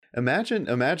Imagine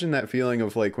that feeling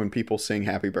of like when people sing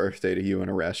happy birthday to you in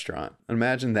a restaurant.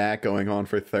 Imagine that going on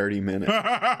for 30 minutes.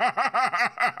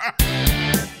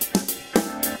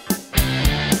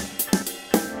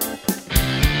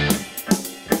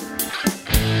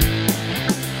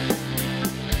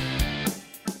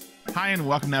 Hi, and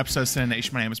welcome to episode of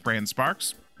Cinenation. My name is Brandon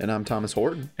Sparks. And I'm Thomas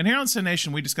Horton. And here on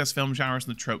Cinenation, we discuss film genres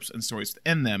and the tropes and stories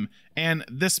within them. And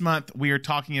this month, we are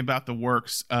talking about the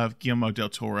works of Guillermo del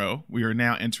Toro. We are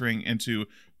now entering into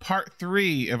part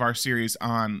 3 of our series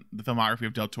on the filmography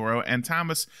of del Toro. And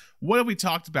Thomas, what have we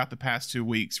talked about the past 2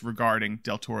 weeks regarding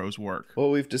del Toro's work? Well,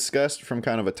 we've discussed from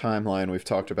kind of a timeline. We've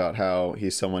talked about how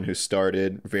he's someone who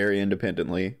started very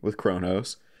independently with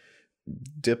Cronos,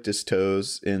 dipped his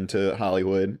toes into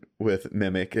Hollywood with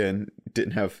Mimic and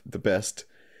didn't have the best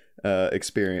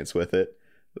experience with it,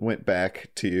 went back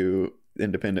to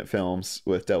independent films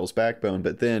with Devil's Backbone,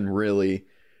 but then really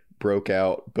broke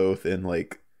out both in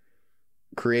like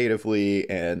creatively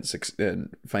and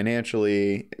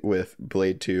financially with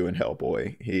Blade 2 and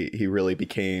Hellboy. He really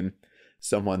became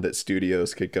someone that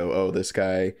studios could go, oh, this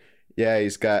guy, yeah,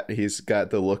 he's got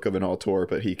the look of an auteur,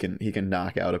 but he can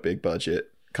knock out a big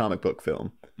budget comic book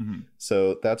film. Mm-hmm.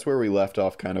 So that's where we left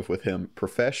off kind of with him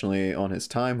professionally on his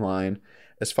timeline.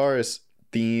 As far as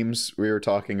themes, we were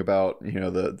talking about, you know,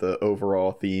 the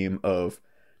overall theme of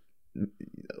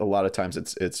a lot of times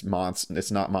it's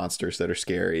not monsters that are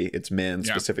scary, it's men,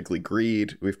 specifically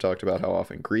greed. We've talked about how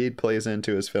often greed plays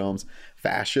into his films.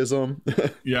 Fascism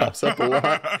pops up a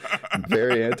lot.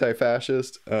 Very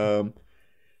anti-fascist.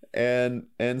 And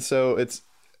so it's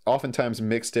oftentimes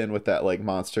mixed in with that, like,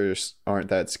 monsters aren't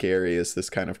that scary, is this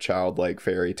kind of childlike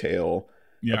fairy tale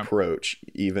approach.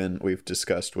 Even we've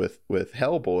discussed with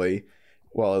Hellboy,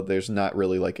 while there's not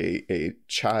really like a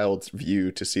child's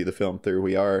view to see the film through,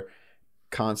 we are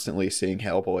constantly seeing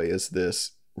Hellboy as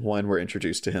this one, we're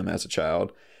introduced to him as a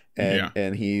child, and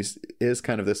is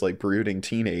kind of this like brooding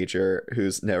teenager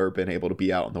who's never been able to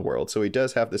be out in the world. So he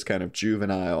does have this kind of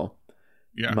juvenile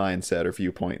mindset or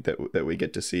viewpoint that we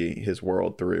get to see his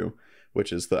world through,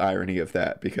 which is the irony of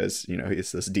that, because, you know,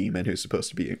 he's this demon who's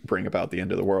supposed to bring about the end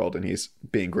of the world, and he's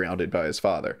being grounded by his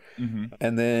father. Mm-hmm.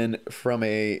 And then from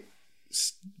a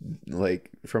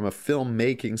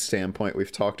filmmaking standpoint,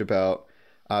 we've talked about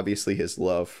obviously his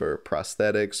love for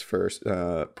prosthetics, for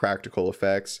practical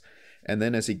effects, and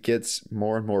then as he gets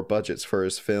more and more budgets for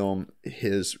his film,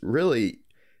 his really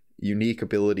unique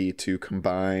ability to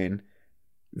combine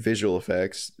visual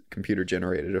effects, computer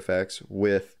generated effects,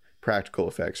 with practical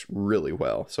effects really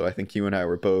well. So I think you and I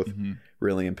were both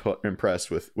really impressed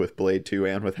with Blade 2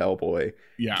 and with Hellboy,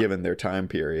 given their time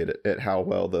period, at how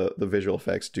well the visual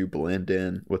effects do blend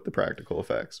in with the practical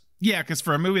effects. Yeah, because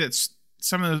for a movie that's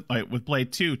some of the, like with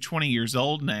Blade 2, 20 years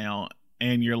old now,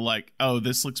 and you're like, oh,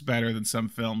 this looks better than some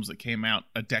films that came out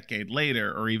a decade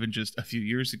later or even just a few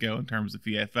years ago in terms of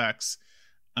VFX.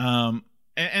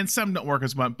 And some don't work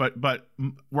as much,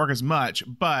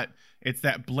 but it's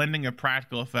that blending of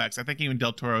practical effects. I think even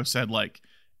Del Toro said, like,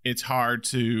 it's hard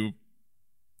to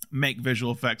make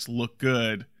visual effects look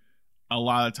good a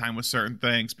lot of the time with certain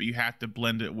things, but you have to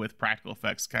blend it with practical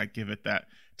effects to kind of give it that,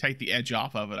 take the edge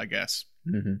off of it, I guess.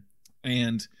 Mm-hmm.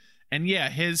 And yeah,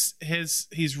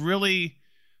 he's really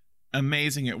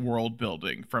amazing at world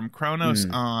building from Cronos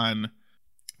on.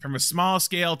 From a small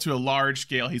scale to a large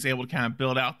scale, he's able to kind of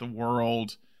build out the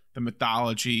world, the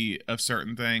mythology of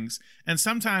certain things. And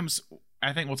sometimes,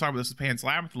 I think we'll talk about this with Pan's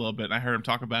Labyrinth a little bit. I heard him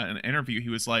talk about it in an interview.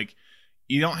 He was like,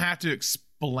 you don't have to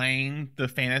explain the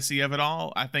fantasy of it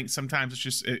all. I think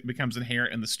sometimes it becomes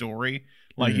inherent in the story.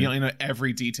 Like, you don't know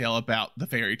every detail about the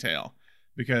fairy tale.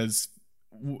 Because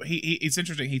it's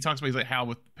interesting. He talks about how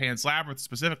with Pan's Labyrinth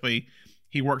specifically,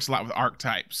 he works a lot with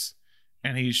archetypes.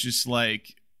 And he's just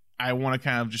like, I want to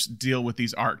kind of just deal with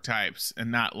these archetypes and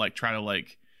not like try to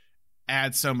like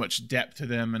add so much depth to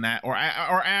them and that, or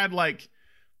add like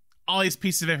all these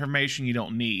pieces of information you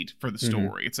don't need for the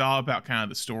story. It's all about kind of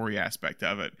the story aspect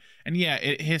of it. And yeah,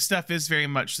 his stuff is very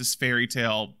much this fairy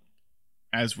tale,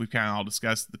 as we've kind of all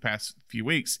discussed the past few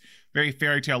weeks, very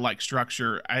fairy tale like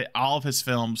structure. All of his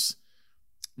films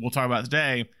we'll talk about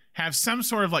today have some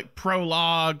sort of like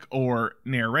prologue or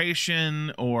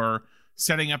narration or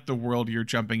setting up the world you're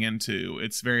jumping into.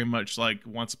 It's very much like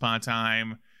once upon a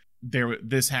time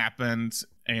this happened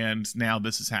and now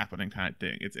this is happening kind of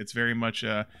thing. It's very much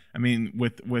I mean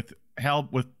with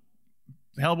Hellboy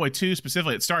 2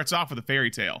 specifically, it starts off with a fairy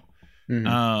tale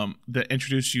that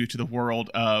introduces you to the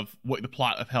world of what the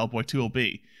plot of Hellboy 2 will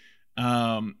be.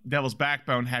 Devil's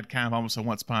Backbone had kind of almost a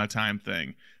once upon a time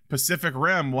thing. Pacific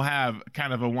Rim will have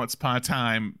kind of a once upon a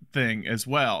time thing as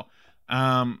well.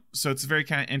 So it's a very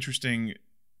kind of interesting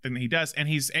thing that he does, and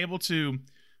he's able to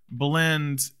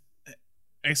blend.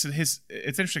 I said it's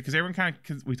interesting because everyone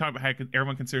we talk about how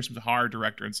everyone considers him a horror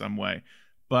director in some way,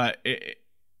 but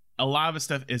a lot of his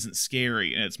stuff isn't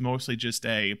scary, and it's mostly just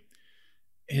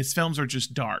his films are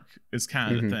just dark is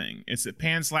kind of the thing. It's that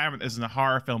Pan's Labyrinth isn't a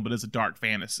horror film, but it's a dark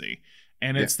fantasy,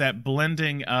 and it's that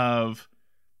blending of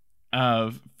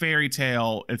fairy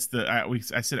tale. It's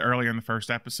I said earlier in the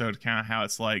first episode kind of how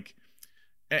it's like,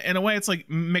 in a way, it's like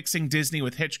mixing Disney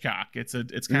with Hitchcock. It's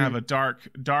kind of a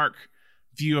dark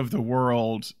view of the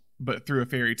world, but through a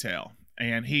fairy tale.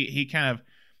 And he kind of,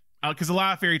 because a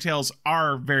lot of fairy tales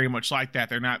are very much like that.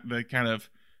 They're not the kind of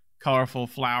colorful,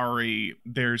 flowery.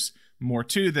 There's more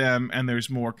to them, and there's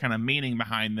more kind of meaning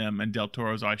behind them. And Del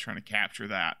Toro's always trying to capture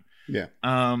that. Yeah.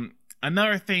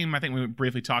 Another theme I think we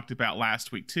briefly talked about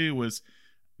last week too was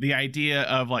the idea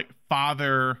of like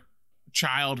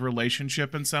father-child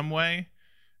relationship in some way.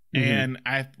 And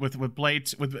with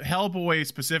Blade, with Hellboy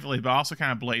specifically, but also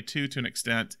kind of Blade 2 to an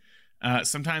extent,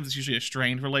 sometimes it's usually a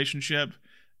strained relationship.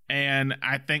 And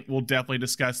I think we'll definitely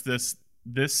discuss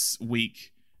this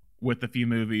week with a few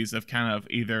movies of kind of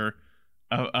either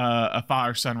a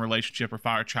father-son relationship or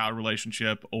father-child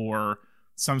relationship, or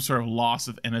some sort of loss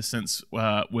of innocence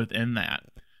within that.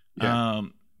 Yeah.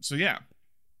 So that's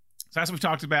what we've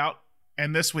talked about.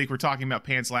 And this week we're talking about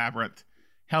Pan's Labyrinth,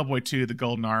 Hellboy 2, The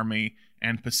Golden Army,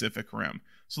 and Pacific Rim.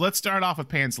 So let's start off with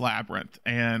Pan's Labyrinth,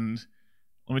 and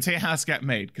let me tell you how this got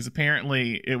made, because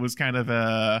apparently it was kind of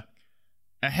a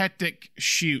hectic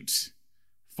shoot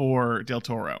for Del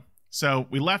Toro. So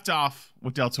we left off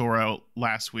with Del Toro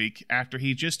last week after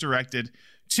he just directed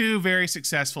 2 very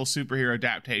successful superhero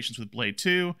adaptations with Blade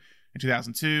 2 in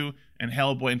 2002 and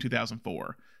Hellboy in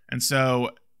 2004. And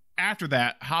so after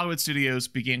that, Hollywood studios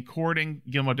began courting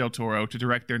Guillermo del Toro to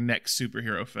direct their next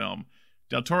superhero film.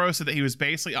 Del Toro said that he was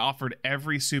basically offered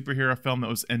every superhero film that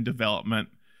was in development,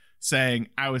 saying,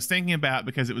 I was thinking about it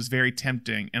because it was very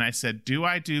tempting, and I said, do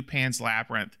I do Pan's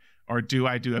Labyrinth or do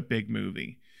I do a big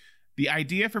movie? The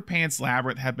idea for Pan's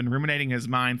Labyrinth had been ruminating in his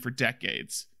mind for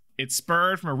decades. It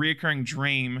spurred from a reoccurring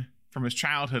dream from his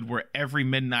childhood where every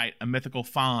midnight a mythical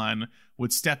faun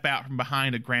would step out from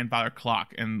behind a grandfather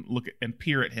clock and look and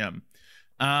peer at him.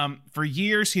 For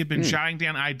years, he had been jotting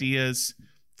down ideas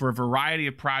for a variety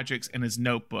of projects in his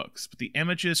notebooks, but the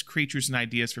images, creatures, and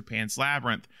ideas for Pan's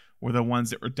Labyrinth were the ones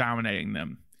that were dominating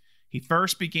them. He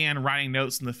first began writing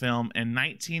notes in the film in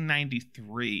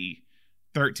 1993,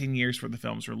 13 years for the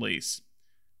film's release,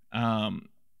 and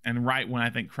right when I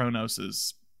think Kronos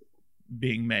is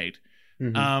being made.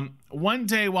 One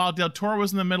day, while Del Toro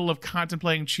was in the middle of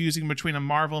contemplating choosing between a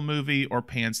Marvel movie or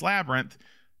Pan's Labyrinth,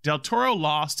 Del Toro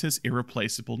lost his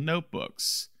irreplaceable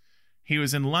notebooks. He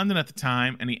was in London at the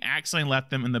time, and he accidentally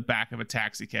left them in the back of a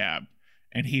taxi cab,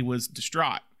 and he was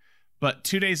distraught. But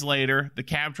 2 days later, the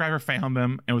cab driver found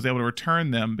them and was able to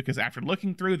return them because after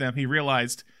looking through them, he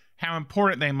realized how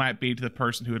important they might be to the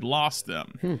person who had lost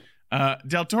them.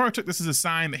 Del Toro took this as a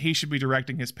sign that he should be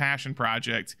directing his passion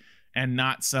project and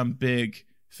not some big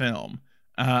film.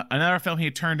 Another film he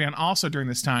had turned down also during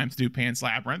this time to do Pan's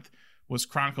Labyrinth was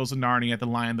Chronicles of Narnia, The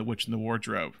Lion, the Witch, and the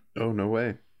Wardrobe. Oh, no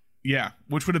way. Yeah,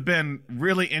 which would have been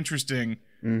really interesting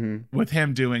with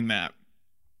him doing that.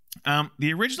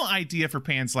 The original idea for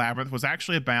Pan's Labyrinth was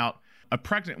actually about a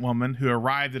pregnant woman who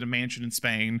arrived at a mansion in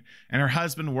Spain, and her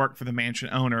husband worked for the mansion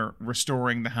owner,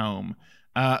 restoring the home.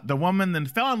 The woman then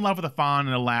fell in love with a faun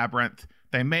in a labyrinth.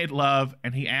 They made love,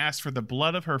 and he asked for the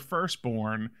blood of her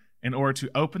firstborn in order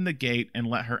to open the gate and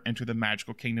let her enter the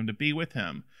magical kingdom to be with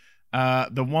him.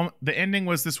 The ending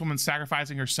was this woman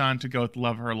sacrificing her son to go with the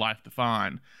love of her life, the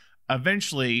faun.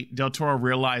 Eventually, Del Toro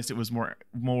realized it was more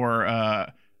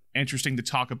interesting to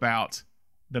talk about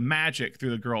the magic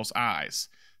through the girl's eyes.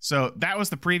 So that was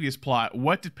the previous plot.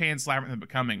 What did Pan's Labyrinth end up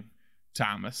becoming,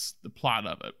 Thomas? The plot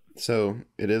of it. So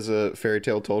it is a fairy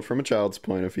tale told from a child's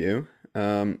point of view.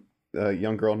 A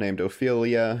young girl named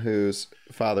Ophelia, whose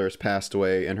father has passed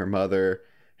away, and her mother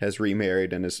has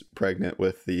remarried and is pregnant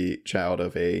with the child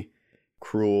of a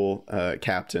cruel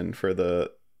captain for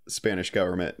the Spanish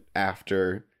government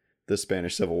after the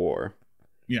Spanish Civil War.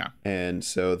 Yeah. And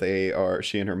so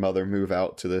she and her mother move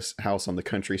out to this house on the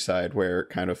countryside where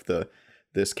kind of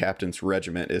this captain's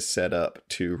regiment is set up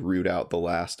to root out the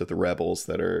last of the rebels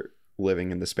that are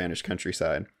living in the Spanish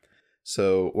countryside.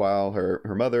 So while her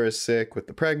mother is sick with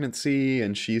the pregnancy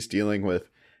and she's dealing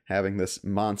with having this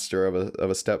monster of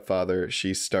a stepfather,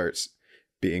 she starts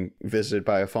being visited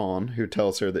by a faun who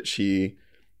tells her that she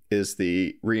is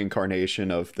the reincarnation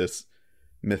of this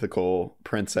mythical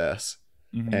princess,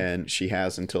 and she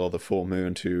has until the full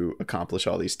moon to accomplish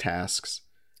all these tasks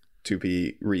to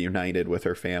be reunited with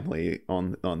her family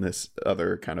on this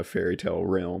other kind of fairy tale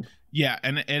realm. Yeah,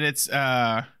 and it's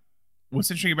what's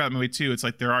interesting about the movie too, it's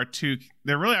like there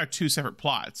really are two separate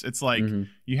plots. It's like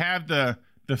you have the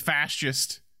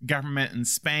fascist government in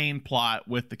Spain plot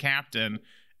with the captain,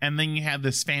 and then you have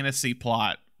this fantasy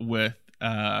plot with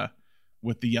the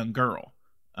young girl.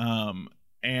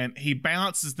 And he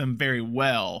balances them very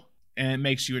well, and it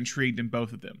makes you intrigued in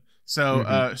both of them.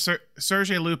 So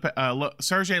Sergei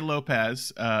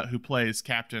Lopez, who plays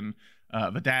Captain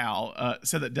Vidal,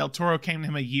 said that Del Toro came to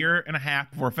him a year and a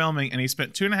half before filming, and he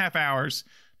spent 2.5 hours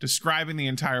describing the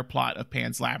entire plot of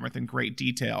Pan's Labyrinth in great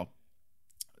detail.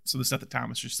 So the stuff that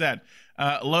Thomas just said.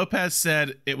 Lopez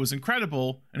said it was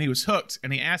incredible, and he was hooked,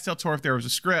 and he asked Del Toro if there was a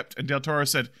script, and Del Toro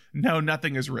said, no,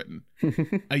 nothing is written.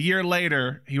 A year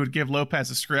later, he would give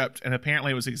Lopez a script, and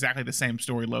apparently it was exactly the same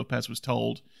story Lopez was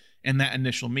told in that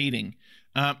initial meeting.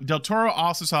 Del Toro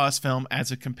also saw this film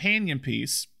as a companion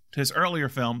piece to his earlier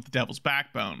film, The Devil's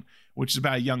Backbone, which is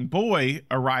about a young boy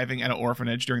arriving at an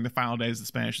orphanage during the final days of the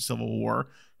Spanish Civil War,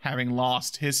 having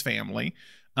lost his family.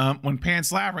 When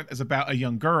Pan's Labyrinth is about a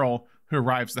young girl who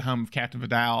arrives at the home of Captain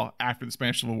Vidal after the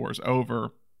Spanish Civil War is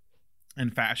over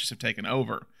and fascists have taken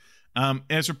over.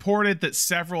 It's reported that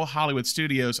several Hollywood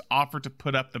studios offered to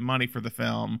put up the money for the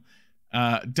film,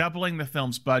 doubling the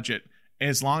film's budget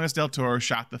as long as Del Toro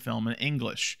shot the film in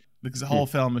English, because the whole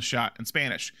film is shot in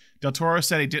Spanish. Del Toro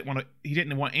said he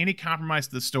didn't want any compromise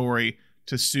to the story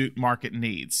to suit market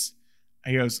needs.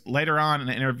 He goes later on in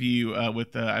an interview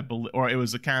with I believe, or it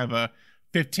was a kind of a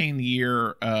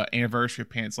 15-year anniversary of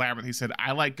Pan's Labyrinth. He said,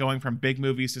 I like going from big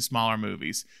movies to smaller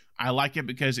movies. I like it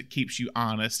because it keeps you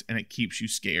honest and it keeps you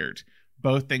scared.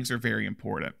 Both things are very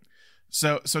important.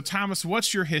 So Thomas,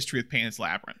 what's your history with Pan's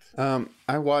Labyrinth?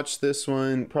 I watched this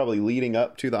one probably leading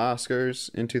up to the Oscars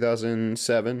in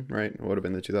 2007, right? It would have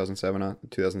been the 2007,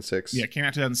 2006. Yeah, it came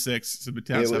out 2006. So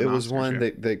it was Oscars, one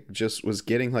that just was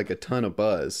getting like a ton of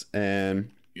buzz.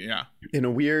 And yeah, in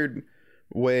a weird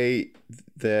way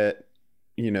that,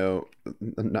 you know,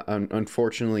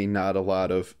 unfortunately not a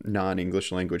lot of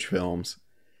non-English language films,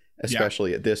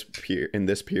 especially at this in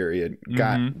this period,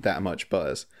 got that much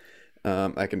buzz.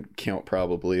 I can count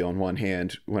probably on one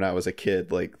hand when I was a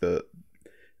kid, like the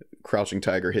Crouching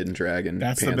Tiger, Hidden Dragon,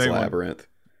 Pan's Labyrinth.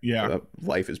 Yeah.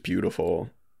 Life is Beautiful.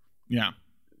 Yeah.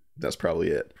 That's probably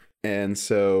it. And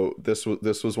so this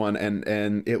was one,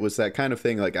 and it was that kind of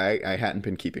thing. Like I hadn't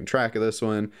been keeping track of this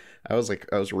one. I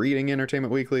was reading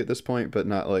Entertainment Weekly at this point, but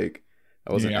not like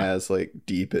I wasn't as like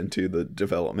deep into the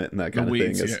development and that kind of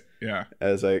thing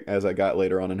as I got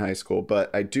later on in high school.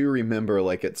 But I do remember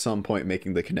like at some point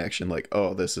making the connection, like,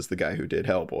 oh, this is the guy who did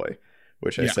Hellboy,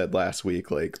 which I said last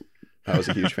week. Like I was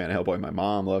a huge fan of Hellboy. My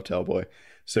mom loved Hellboy.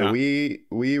 So we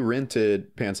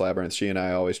rented Pan's Labyrinth. She and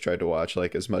I always tried to watch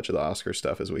like as much of the Oscar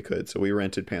stuff as we could. So we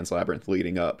rented Pan's Labyrinth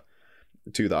leading up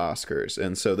to the Oscars.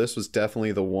 And so this was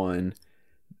definitely the one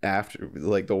after,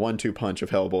 like the 1-2 punch of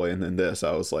Hellboy, and then this.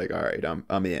 I was like, all right,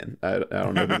 I'm in. I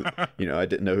don't know who, I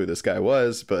didn't know who this guy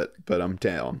was, but I'm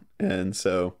down. And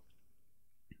so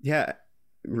yeah,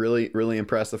 really, really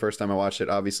impressed the first time I watched it.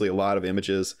 Obviously a lot of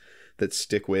images that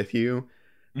stick with you.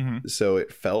 So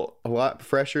it felt a lot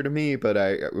fresher to me, but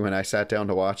when I sat down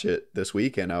to watch it this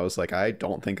weekend, I was like, I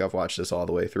don't think I've watched this all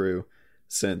the way through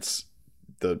since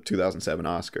the 2007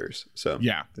 Oscars. So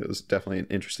yeah, it was definitely an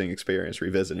interesting experience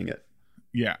revisiting it.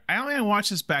 Yeah, I only watched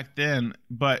this back then,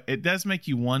 but it does make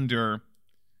you wonder,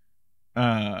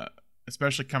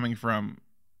 especially coming from,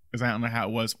 because I don't know how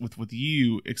it was with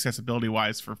you, accessibility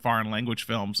wise for foreign language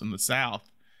films in the South.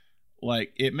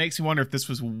 Like, it makes me wonder if this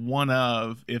was one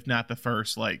of, if not the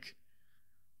first, like,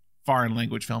 foreign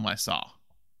language film I saw.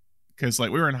 Because, like,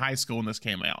 we were in high school when this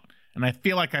came out. And I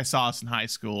feel like I saw this in high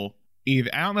school. I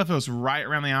don't know if it was right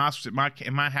around the Oscars.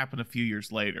 It might happen a few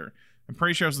years later. I'm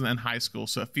pretty sure it was in high school.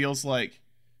 So it feels like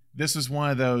this is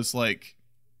one of those, like,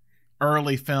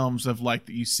 early films of, like,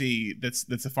 that you see that's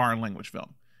a foreign language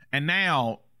film. And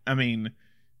now, I mean,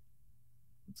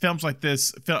 films like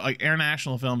this, like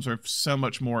international films, are so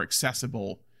much more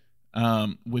accessible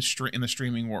in the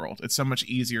streaming world. It's so much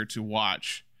easier to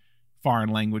watch foreign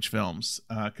language films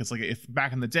because like if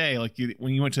back in the day, like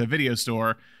when you went to a video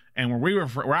store, and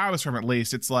where I was from, at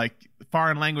least, it's like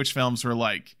foreign language films were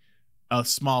like a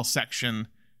small section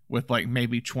with like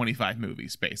maybe 25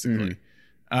 movies basically.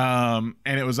 And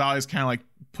it was always kind of like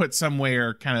put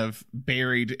somewhere, kind of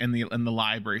buried in the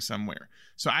library somewhere.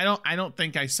 So I don't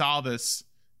think I saw this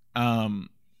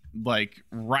like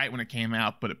right when it came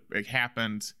out, but it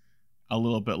happened a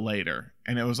little bit later,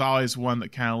 and it was always one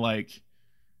that kind of like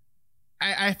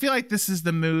I feel like this is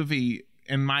the movie,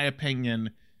 in my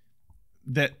opinion,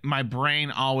 that my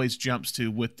brain always jumps to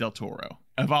with Del Toro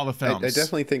of all the films. I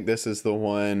definitely think this is the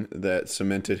one that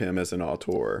cemented him as an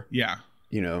auteur. Yeah.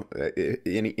 You know,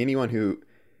 anyone who,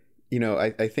 you know,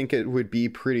 I think it would be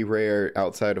pretty rare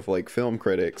outside of like film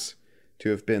critics to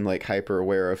have been like hyper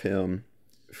aware of him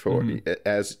for,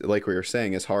 as like we were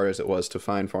saying, as hard as it was to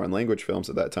find foreign language films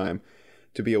at that time,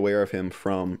 to be aware of him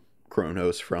from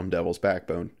Cronos, from Devil's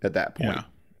Backbone at that point.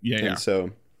 Yeah. And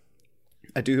so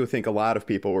I do think a lot of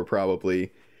people were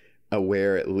probably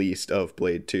aware at least of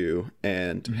Blade 2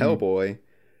 and Hellboy,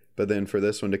 but then for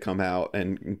this one to come out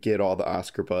and get all the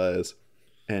Oscar buzz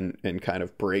and kind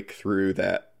of break through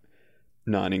that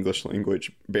non-English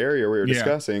language barrier we were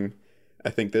discussing, I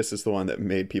think this is the one that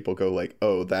made people go like,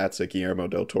 oh, that's a Guillermo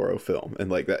del Toro film. And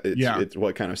like that, it's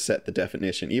what kind of set the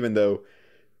definition, even though,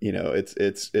 you know,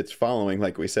 it's following,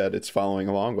 like we said, it's following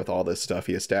along with all this stuff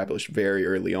he established very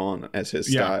early on as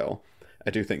his style. I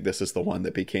do think this is the one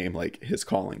that became like his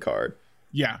calling card.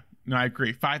 Yeah, no, I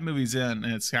agree. 5 movies in,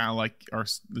 and it's kind of like, or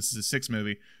this is a 6th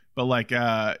movie, but like,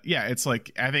 it's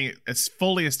like, I think it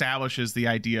fully establishes the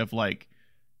idea of like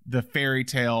the fairy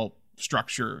tale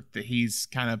structure that he's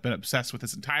kind of been obsessed with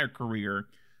his entire career,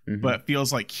 but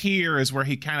feels like here is where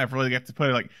he kind of really gets to put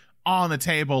it like on the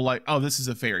table, like, oh, this is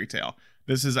a fairy tale.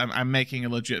 This is, I'm making a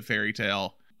legit fairy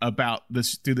tale about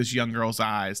this through this young girl's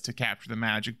eyes to capture the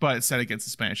magic, but it's set against the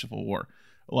Spanish Civil War.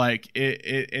 Like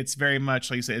it's very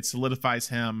much like you say, it solidifies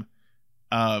him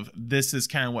of this is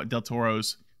kind of what Del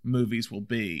Toro's movies will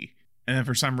be. And then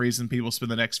for some reason, people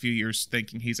spend the next few years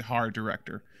thinking he's a horror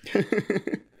director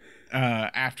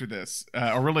after this,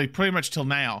 or really pretty much till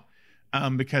now,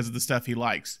 because of the stuff he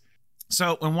likes.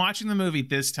 So when watching the movie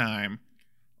this time,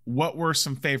 what were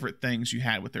some favorite things you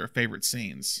had with their favorite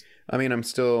scenes? I mean, I'm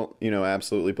still, you know,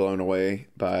 absolutely blown away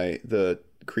by the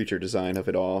creature design of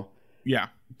it all. Yeah.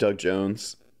 Doug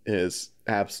Jones is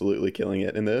absolutely killing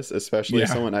it in this, especially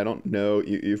someone I don't know.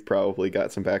 You've probably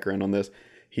got some background on this.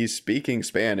 He's speaking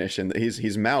Spanish and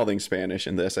he's mouthing Spanish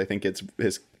in this. I think it's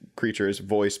his creature is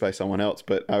voiced by someone else,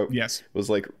 but I was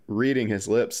like reading his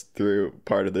lips through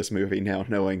part of this movie now,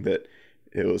 knowing that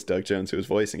it was Doug Jones who was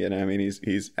voicing it. I mean,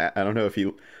 he's I don't know if he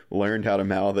learned how to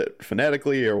mouth it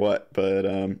phonetically or what, but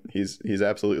he's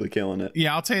absolutely killing it.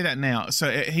 Yeah, I'll tell you that now. So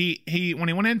he when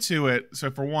he went into it, so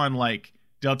for one, like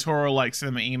Del Toro like sent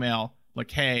him an email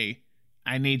like, "Hey,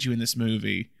 I need you in this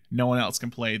movie. No one else can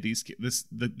play this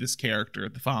character,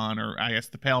 the Fawn, or I guess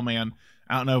the Pale Man."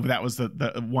 I don't know if that was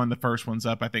the one of the first ones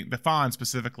up. I think the Fawn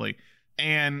specifically.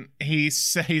 And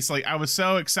he's like, I was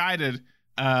so excited.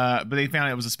 But they found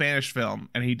out it was a Spanish film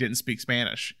and he didn't speak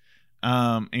Spanish.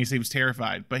 And he said he was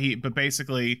terrified. But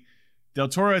basically Del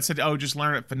Toro had said, oh, just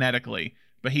learn it phonetically.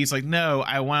 But he's like, no,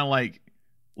 I want to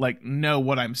like know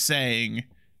what I'm saying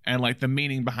and like the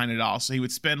meaning behind it all. So he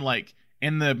would spend like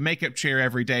in the makeup chair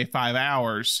every day, 5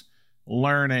 hours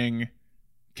learning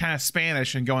kind of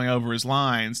Spanish and going over his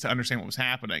lines to understand what was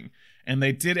happening. And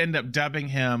they did end up dubbing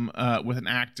him with an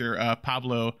actor,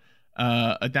 Pablo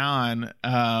Adan,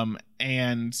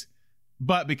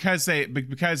 but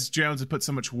because Jones had put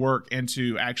so much work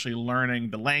into actually learning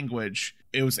the language,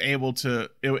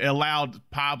 it allowed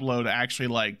Pablo to actually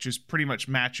like just pretty much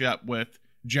match up with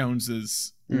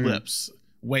Jones's lips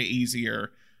way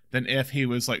easier than if he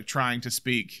was like trying to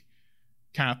speak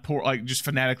kind of poor, like just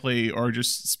phonetically or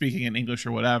just speaking in English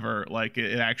or whatever. Like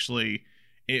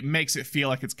it makes it feel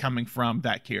like it's coming from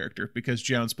that character because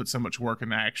Jones put so much work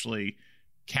into actually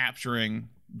capturing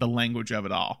the language of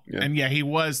it all. And he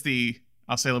was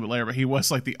I'll say a little bit later, but he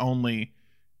was like the only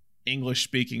English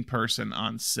speaking person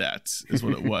on set is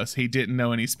what it was. He didn't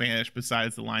know any Spanish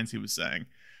besides the lines he was saying.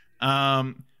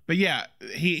 But yeah,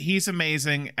 he's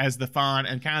amazing as the Fawn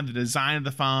and kind of the design of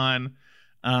the Fawn,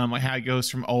 like how it goes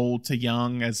from old to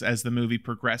young as the movie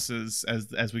progresses,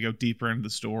 as we go deeper into the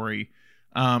story.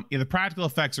 The practical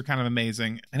effects are kind of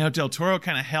amazing. I know Del Toro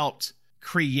kind of helped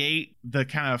create the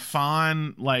kind of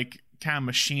Fawn like kind of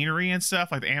machinery and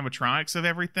stuff, like the animatronics of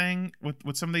everything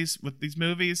with some of these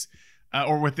movies,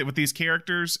 or with these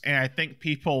characters. And I think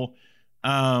people,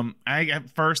 at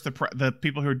first the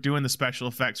people who are doing the special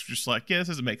effects were just like, yeah, this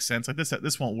doesn't make sense. Like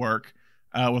this won't work.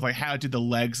 With like how to do the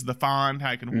legs of the Fawn,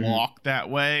 how it can walk that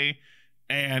way,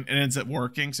 and it ends up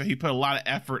working. So he put a lot of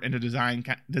effort into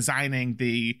designing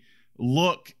the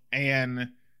look and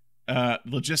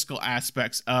logistical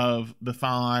aspects of the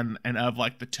Fawn, and of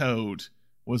like the Toad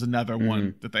was another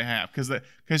one that they have, because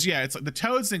it's like the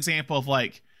Toad's an example of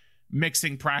like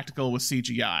mixing practical with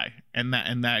CGI, and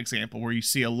that example where you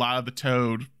see a lot of the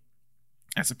Toad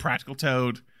as a practical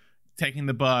Toad taking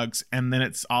the bugs, and then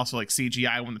it's also like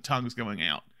CGI when the tongue's going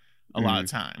out a lot of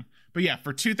time. But yeah,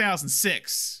 for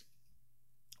 2006,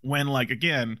 when, like,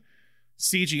 again,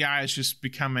 CGI is just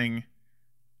becoming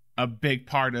a big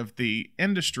part of the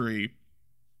industry,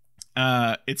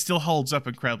 it still holds up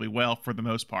incredibly well for the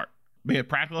most part. But yeah,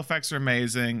 practical effects are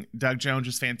amazing. Doug Jones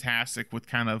is fantastic with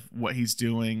kind of what he's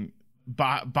doing.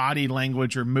 Body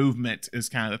language or movement is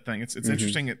kind of the thing. It's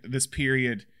interesting at this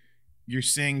period, you're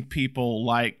seeing people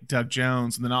like Doug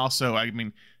Jones, and then also, I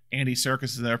mean, Andy Serkis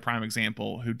is their prime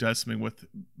example, who does something with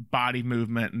body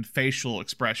movement and facial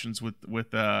expressions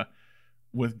with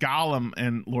Gollum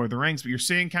and Lord of the Rings. But you're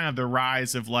seeing kind of the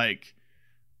rise of, like,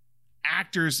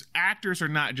 actors are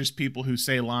not just people who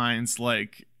say lines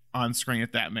like on screen,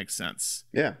 if that makes sense.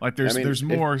 Yeah, like there's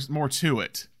more to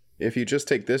it. If you just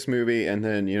take this movie and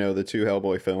then, you know, the 2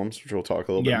 Hellboy films, which we'll talk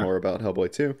a little bit more about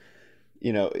Hellboy 2,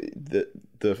 you know,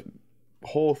 the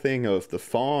whole thing of the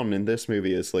fawn in this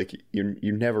movie is like you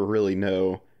never really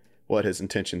know what his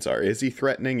intentions are. Is he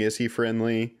threatening? Is he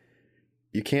friendly?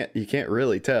 You can't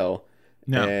really tell.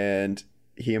 No. And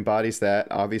he embodies that.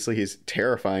 Obviously, he's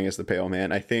terrifying as the Pale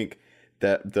Man. I think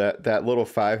that little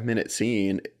 5-minute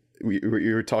scene,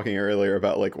 you were talking earlier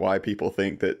about, like, why people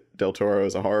think that Del Toro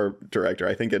is a horror director.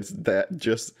 I think it's that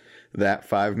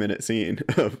 5-minute scene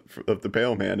of the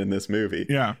Pale Man in this movie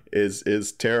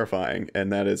is terrifying.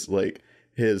 And that is, like,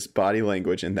 his body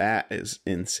language, and that is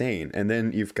insane. And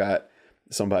then you've got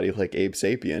somebody like Abe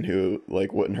Sapien, who,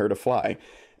 like, wouldn't hurt a fly,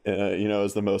 you know,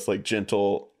 is the most, like,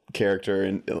 gentle character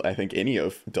in, I think, any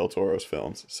of Del Toro's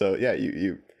films. So yeah,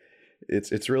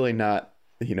 it's really not,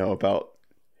 you know, about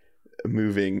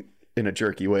moving in a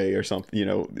jerky way or something, you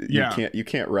know. You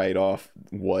can't write off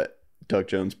what Doug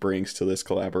Jones brings to this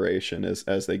collaboration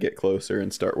as they get closer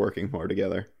and start working more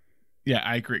together. Yeah,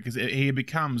 I agree, because he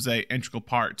becomes a integral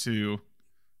part to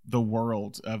the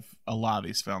world of a lot of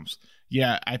these films.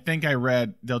 Yeah, I think I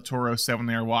read Del Toro said when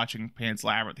they were watching Pan's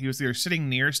Labyrinth, he was either sitting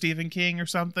near Stephen King or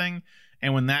something,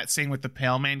 and when that scene with the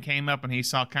Pale Man came up and he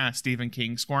saw kind of Stephen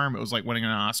King squirm, it was like winning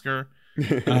an Oscar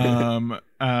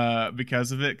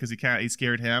because of it, because he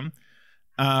scared him.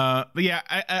 But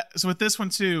yeah, so with this one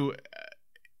too,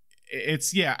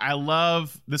 I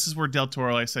love, this is where Del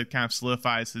Toro, like I said, kind of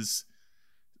solidifies his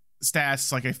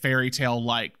status like a fairy tale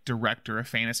like director, a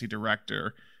fantasy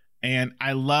director. And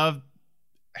I love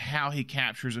how he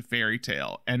captures a fairy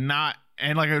tale, and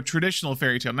like a traditional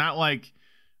fairy tale, not like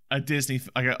a Disney,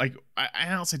 I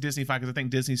don't say Disney because I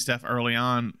think Disney stuff early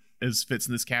on fits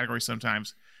in this category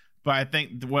sometimes. But I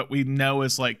think what we know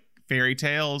is like fairy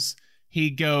tales, he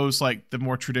goes like the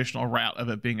more traditional route of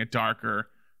it being a darker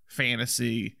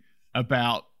fantasy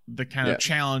about the kind of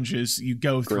challenges you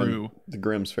go through. The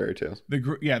Grimm's fairy tales. The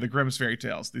Grimm's fairy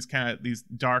tales. These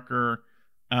darker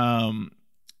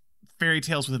fairy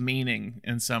tales with meaning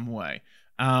in some way.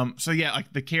 So yeah,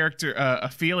 like the character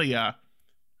Ophelia,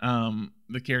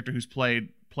 the character who's played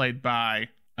by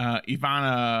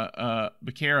Ivana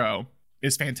Baquero,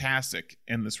 is fantastic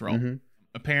in this role. Mm-hmm.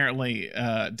 Apparently,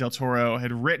 Del Toro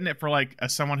had written it for like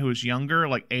someone who was younger,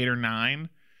 like 8 or 9.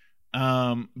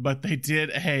 But they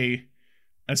did a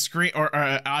screen or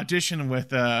audition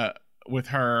with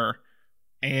her,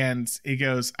 and he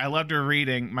goes, "I loved her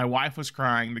reading. My wife was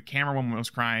crying. The camera woman was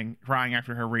crying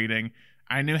after her reading.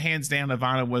 I knew hands down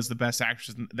Ivana was the best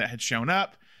actress that had shown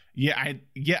up. I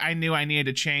knew I needed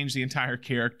to change the entire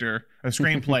character, a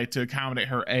screenplay to accommodate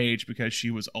her age because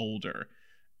she was older."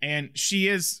 And she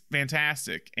is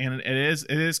fantastic, and it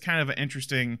is kind of an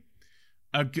interesting.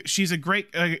 She's a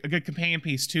good companion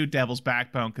piece to Devil's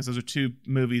Backbone, because those are 2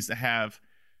 movies that have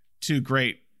 2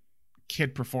 great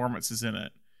kid performances in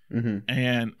it. Mm-hmm.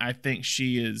 And I think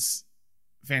she is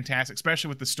fantastic, especially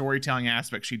with the storytelling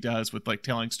aspect she does with like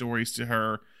telling stories to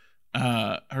her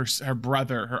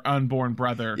brother, her unborn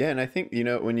brother. Yeah, and I think, you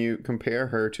know, when you compare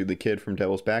her to the kid from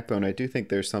Devil's Backbone, I do think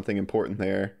there's something important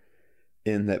there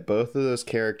in that both of those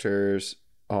characters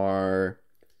are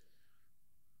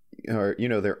you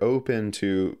know, they're open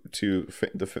to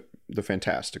the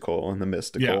fantastical and the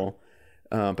mystical,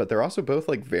 but they're also both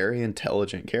like very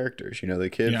intelligent characters. You know, the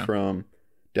kid from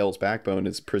Devil's Backbone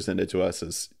is presented to us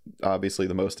as obviously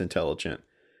the most intelligent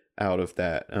out of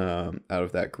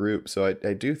that group. So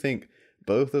I do think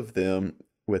both of them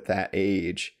with that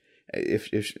age,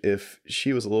 if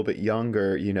she was a little bit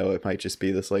younger, you know, it might just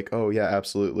be this like, oh yeah,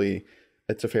 absolutely,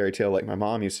 it's a fairy tale like my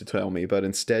mom used to tell me. But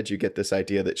instead you get this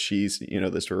idea that she's, you know,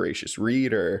 this voracious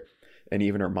reader, and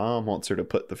even her mom wants her to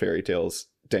put the fairy tales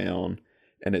down.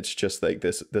 And it's just like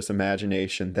this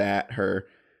imagination that her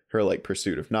like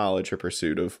pursuit of knowledge, her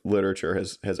pursuit of literature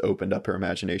has opened up her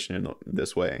imagination in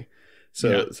this way.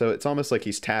 So it's almost like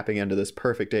he's tapping into this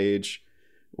perfect age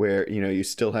where, you know, you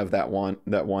still have that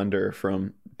wonder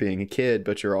from being a kid,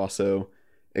 but you're also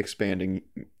expanding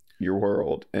your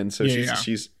world. And so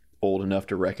she's old enough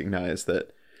to recognize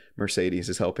that Mercedes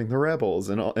is helping the rebels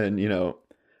and you know,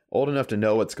 old enough to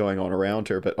know what's going on around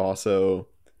her, but also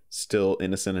still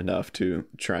innocent enough to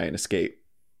try and escape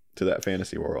to that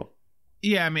fantasy world.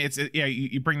 Yeah, I mean,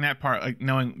 you bring that part, like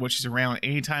knowing what she's around.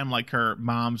 Anytime like her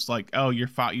mom's like, "Oh, you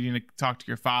need to talk to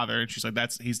your father," and she's like,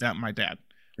 he's not my dad.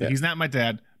 Yeah. He's not my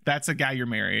dad. That's a guy you're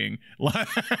marrying.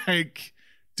 Like,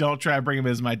 don't try to bring him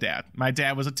as my dad. My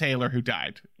dad was a tailor who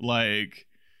died. Like,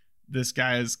 this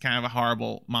guy is kind of a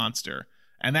horrible monster.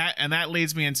 And that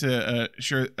leads me into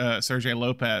Sergio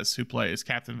Lopez, who plays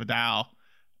Captain Vidal.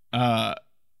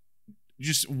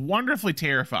 Just wonderfully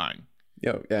terrifying.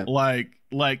 Yeah.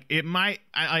 Like it might.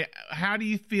 How do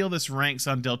you feel this ranks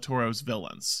on Del Toro's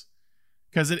villains?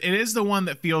 Because it is the one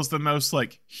that feels the most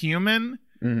like human,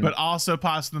 but also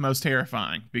possibly the most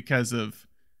terrifying because of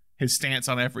his stance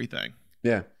on everything.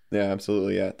 Yeah,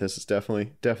 absolutely. Yeah, this is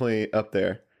definitely up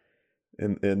there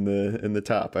in the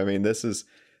top. I mean, this is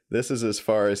as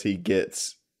far as he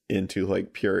gets into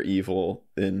like pure evil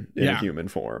in a human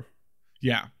form.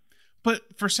 Yeah. But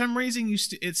for some reason,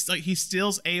 it's like he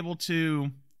still's able to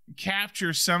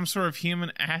capture some sort of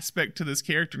human aspect to this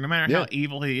character, no matter how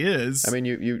evil he is. I mean,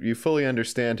 you fully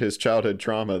understand his childhood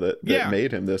trauma that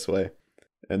made him this way,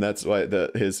 and that's why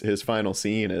his final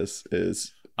scene is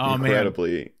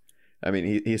incredibly. Man. I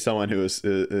mean, he's someone who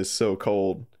is so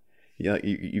cold.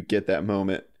 You get that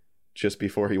moment just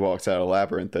before he walks out of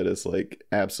Labyrinth that is like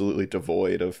absolutely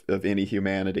devoid of any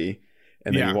humanity.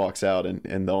 And then he walks out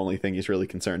and the only thing he's really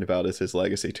concerned about is his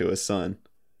legacy to his son.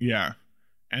 Yeah.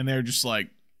 And they're just like,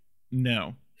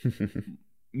 no,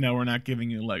 we're not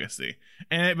giving you a legacy.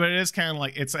 But it is kind of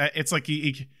like, it's like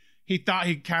he thought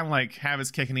he'd kind of like have his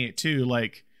cake and eat it too.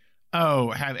 Like, oh,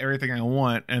 have everything I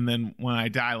want. And then when I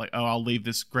die, like, oh, I'll leave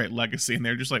this great legacy. And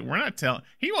they're just like, we're not telling,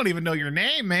 he won't even know your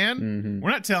name, man. Mm-hmm.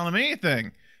 We're not telling him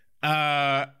anything.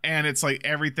 And it's like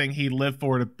everything he lived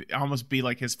for to almost be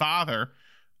like his father.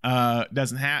 It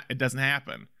doesn't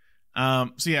happen.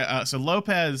 So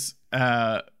Lopez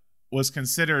was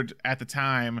considered at the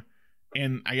time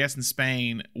in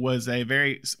Spain was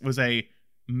a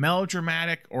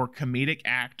melodramatic or comedic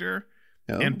actor.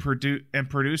 Oh. And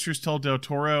producers told Del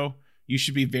Toro, you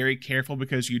should be very careful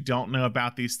because you don't know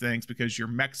about these things because you're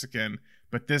Mexican,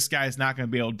 but this guy's not going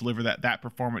to be able to deliver that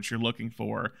performance you're looking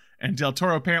for. And Del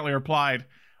Toro apparently replied,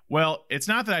 well, it's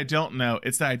not that I don't know,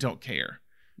 it's that I don't care.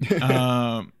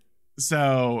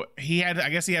 So he had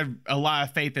a lot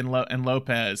of faith in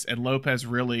Lopez, and Lopez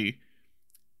really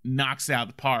knocks it out of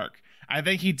the park. I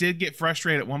think he did get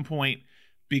frustrated at one point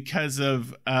because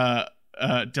of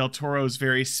Del Toro's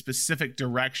very specific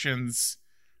directions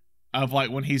of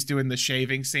like when he's doing the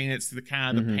shaving scene. It's the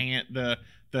kind of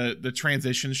the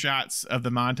transition shots of the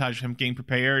montage of him getting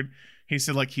prepared. He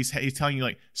said like he's telling you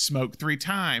like smoke 3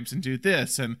 times and do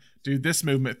this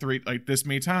movement this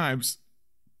many times.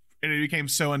 And he became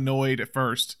so annoyed at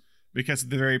first because of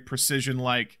the very precision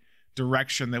like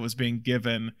direction that was being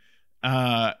given.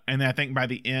 And I think by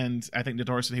the end, I think Del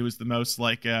Toro said he was the most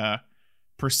like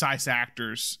precise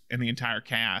actors in the entire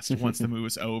cast once the movie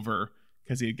was over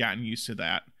because he had gotten used to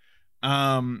that.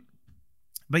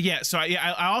 But yeah, so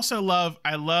I also love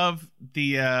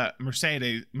the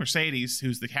Mercedes,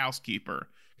 who's the housekeeper,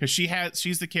 because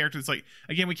she's the character that's like,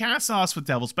 again, we kind of saw this with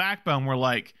Devil's Backbone, where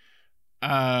like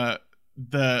the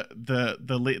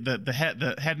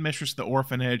headmistress of the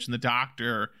orphanage and the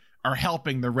doctor are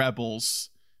helping the rebels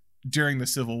during the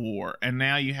Civil War, and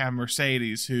now you have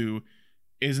Mercedes, who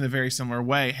is in a very similar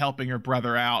way helping her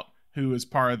brother out, who is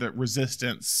part of the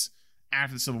resistance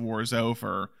after the Civil War is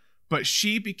over, but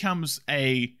she becomes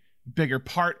a bigger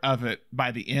part of it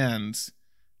by the end,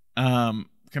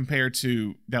 compared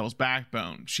to Devil's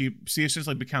Backbone. She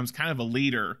essentially becomes kind of a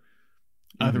leader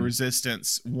of the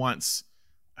resistance once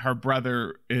her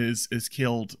brother is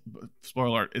killed. Spoiler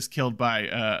alert, is killed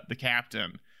by the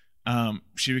captain.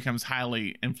 She becomes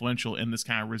highly influential in this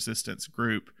kind of resistance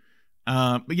group.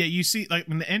 But yeah, you see, like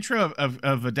in the intro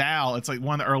of Vidal, it's like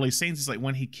one of the early scenes is like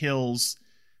when he kills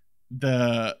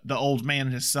the old man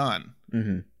and his son.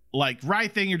 Mm-hmm. Like right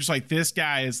thing, you're just like, this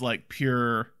guy is like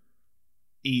pure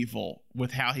evil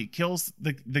with how he kills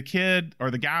the kid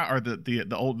or the guy or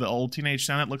the old teenage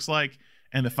son, it looks like,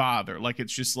 and the father. Like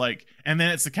it's just like, and then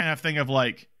it's the kind of thing of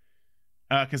like,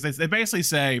 because they basically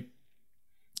say,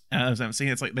 as I'm seeing,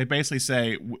 it's like they basically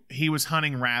say he was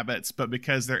hunting rabbits, but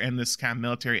because they're in this kind of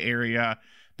military area,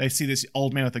 they see this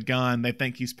old man with a gun, they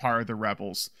think he's part of the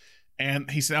rebels.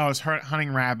 And he said, "Oh, I was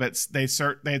hunting rabbits." They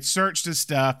had searched his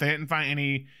stuff. They didn't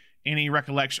find any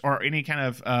recollection or any kind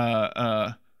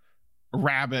of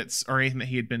rabbits or anything that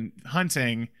he had been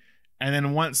hunting. And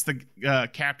then once the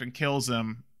captain kills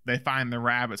him, they find the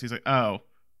rabbits. He's like, oh,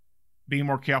 be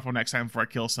more careful next time before I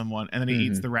kill someone. And then he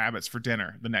eats the rabbits for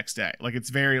dinner the next day. Like, it's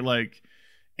very like,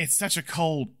 it's such a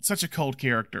cold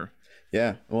character.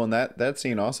 Yeah. Well, and that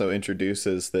scene also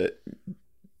introduces that,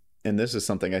 and this is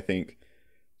something I think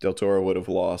Del Toro would have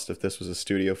lost if this was a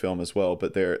studio film as well,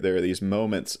 but there are these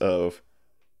moments of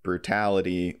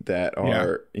brutality that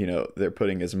are, they're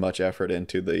putting as much effort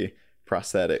into the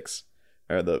prosthetics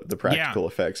or the practical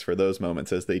effects for those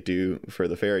moments as they do for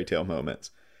the fairy tale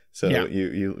moments. So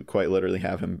you quite literally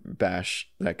have him bash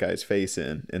that guy's face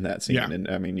in that scene. And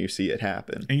I mean, you see it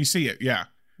happen. And you see it, yeah.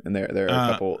 And there are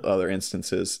a couple other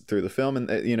instances through the film, and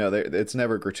it's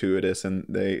never gratuitous, and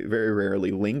they very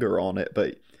rarely linger on it.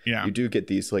 But you do get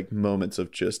these like moments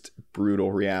of just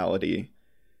brutal reality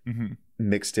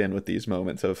mixed in with these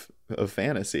moments of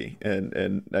fantasy,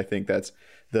 and I think that's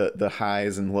the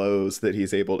highs and lows that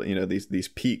he's able to, these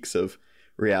peaks of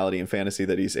reality and fantasy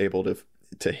that he's able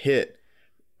to hit,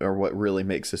 are what really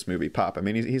makes this movie pop. I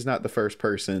mean, he's not the first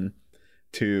person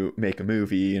to make a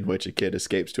movie in which a kid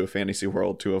escapes to a fantasy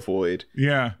world to avoid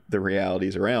the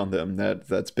realities around them.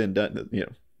 That's been done.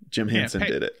 Jim Henson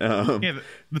did it. The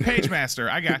Page Master.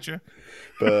 I got you.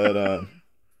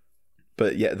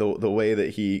 But yeah, the way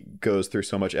that he goes through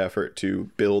so much effort to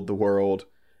build the world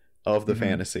of the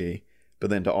fantasy, but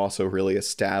then to also really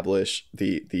establish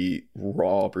the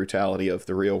raw brutality of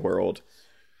the real world,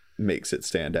 makes it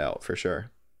stand out for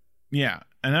sure. Yeah.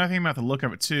 Another thing about the look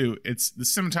of it too, it's the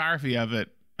cinematography of it.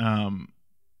 I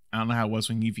don't know how it was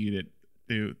when you viewed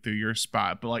it through your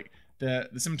spot, but like the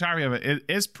cinematography of it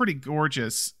is pretty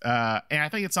gorgeous. And I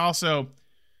think it's also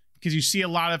because you see a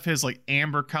lot of his like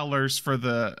amber colors for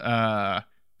the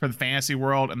fantasy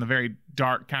world, and the very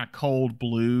dark kind of cold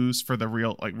blues for the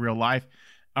real life,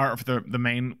 or for the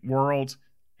main world.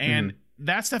 And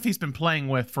that stuff he's been playing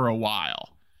with for a while.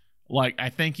 Like, I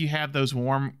think you have those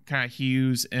warm kind of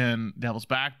hues in Devil's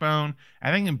Backbone.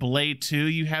 I think in Blade 2,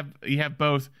 you have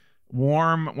both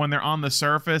warm when they're on the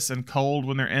surface and cold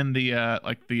when they're in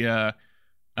the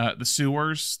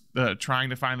sewers,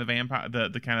 trying to find the vampire,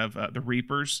 the kind of the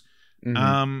Reapers.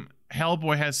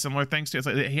 Hellboy has similar things to it.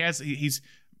 It's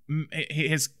like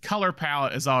his color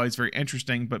palette is always very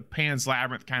interesting, but Pan's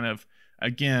Labyrinth kind of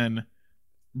again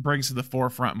brings to the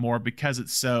forefront more because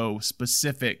it's so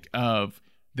specific of.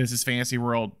 This is fantasy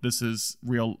world. This is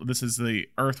real. This is the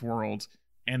Earth world,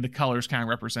 and the colors kind of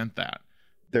represent that.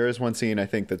 There is one scene I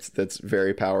think that's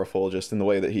very powerful, just in the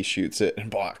way that he shoots it and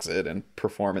blocks it, and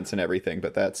performance and everything.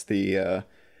 But that's the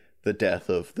death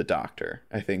of the Doctor.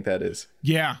 I think that is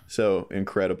so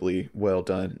incredibly well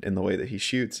done in the way that he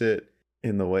shoots it,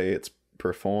 in the way it's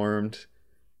performed.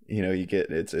 You get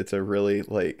it's a really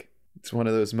like. It's one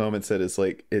of those moments that is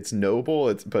like, it's noble,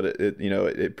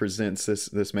 it presents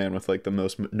this man with like the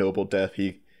most noble death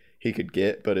he could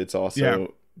get, but it's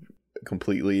also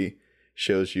completely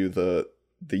shows you the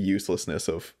uselessness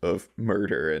of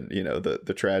murder and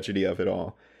the tragedy of it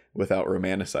all without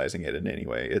romanticizing it in any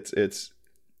way. It's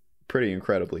pretty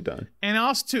incredibly done. And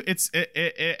also too,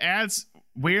 it adds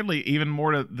weirdly even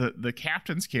more to the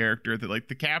captain's character, that like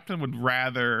the captain would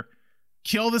rather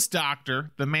kill this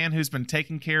doctor, the man who's been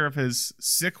taking care of his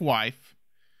sick wife,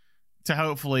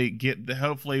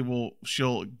 to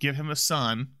she'll give him a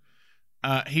son.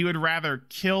 He would rather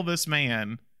kill this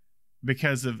man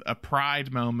because of a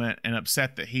pride moment and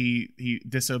upset that he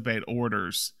disobeyed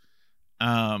orders,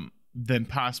 than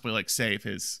possibly like save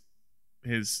his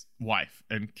wife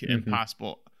and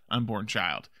possible unborn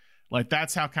child. Like,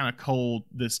 that's how kind of cold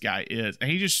this guy is, and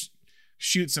he just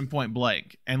shoots him point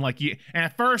blank, and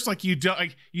at first like you don't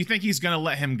like, you think he's gonna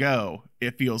let him go,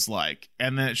 it feels like,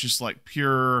 and then it's just like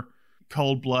pure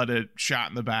cold-blooded shot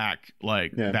in the back.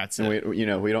 That's it. We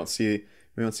don't see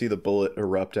the bullet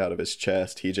erupt out of his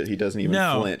chest. He doesn't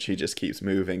even flinch. He just keeps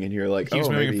moving, and you're like,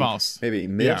 maybe he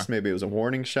missed. Maybe it was a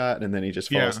warning shot, and then he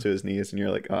just falls to his knees, and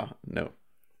you're like, oh no.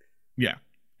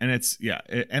 And it's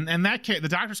and the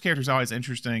Doctor's character is always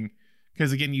interesting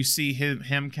because again you see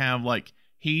him kind of like,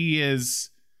 he is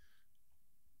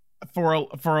for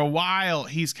a while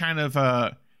he's kind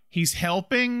of he's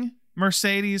helping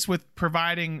Mercedes with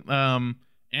providing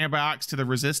antibiotics to the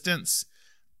Resistance,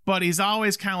 but he's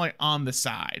always kind of like on the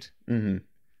side.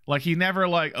 Like, he never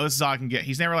like, oh, this is all I can get.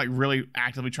 He's never like really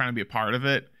actively trying to be a part of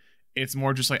it. It's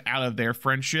more just like out of their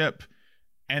friendship.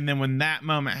 And then when that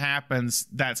moment happens,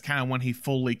 that's kind of when he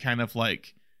fully kind of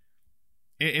like,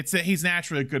 it's that he's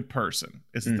naturally a good person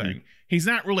is the thing. He's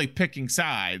not really picking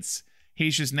sides.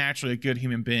 He's just naturally a good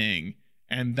human being,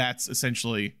 and that's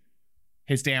essentially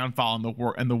his downfall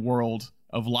in the world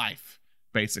of life,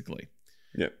 basically.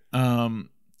 Yeah.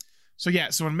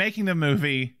 So when making the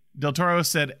movie, Del Toro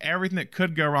said everything that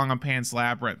could go wrong on Pan's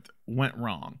Labyrinth went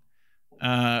wrong.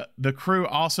 The crew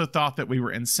also thought that we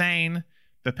were insane.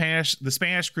 The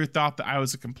Spanish crew thought that I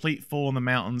was a complete fool in the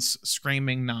mountains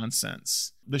screaming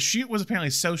nonsense. The shoot was apparently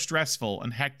so stressful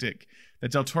and hectic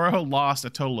that Del Toro lost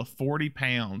a total of 40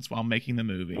 pounds while making the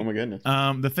movie. Oh my goodness.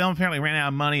 The film apparently ran out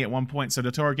of money at one point, so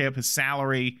Del Toro gave up his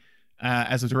salary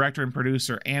as a director and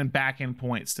producer and back-end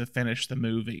points to finish the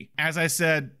movie. As I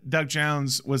said, Doug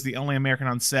Jones was the only American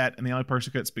on set and the only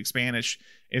person who could speak Spanish.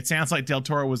 It sounds like Del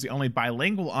Toro was the only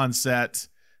bilingual on set.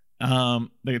 They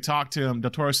could talk to him. Del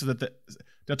Toro said that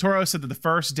the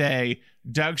first day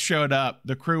Doug showed up,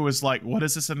 the crew was like, "What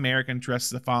is this American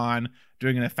dressed as a fawn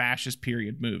doing in a fascist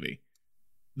period movie?"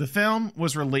 The film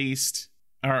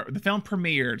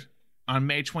premiered on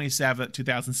May 27th,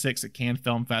 2006 at Cannes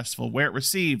Film Festival, where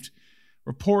it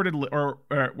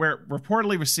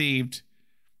reportedly received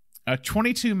a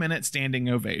 22-minute standing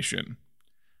ovation,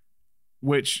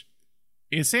 which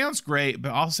it sounds great,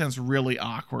 but also sounds really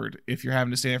awkward if you're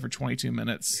having to stand there for 22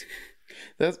 minutes.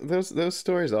 Those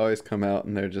stories always come out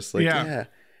and they're just like, yeah,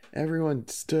 everyone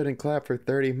stood and clapped for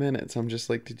 30 minutes. I'm just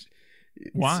like,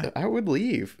 why? I would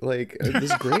leave. Like, this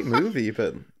is a great movie,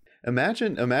 but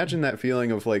imagine that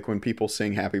feeling of like when people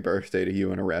sing happy birthday to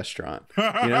you in a restaurant. You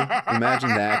know? Imagine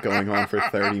that going on for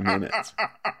 30 minutes.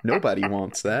 Nobody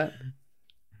wants that.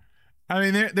 I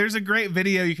mean, there's a great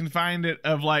video, you can find it,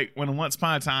 of like when Once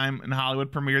Upon a Time in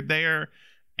Hollywood premiered there,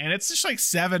 and it's just like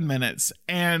 7 minutes,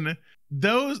 and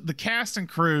the cast and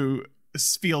crew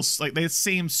feels like they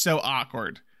seem so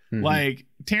awkward. Mm-hmm. Like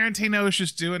Tarantino is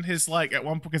just doing his like at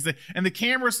one point because the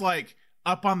camera's like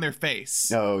up on their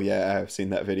face. Oh yeah, I've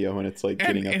seen that video when it's like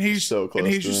getting up so close. And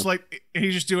he's to just them. like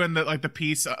he's just doing the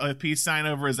peace sign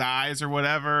over his eyes or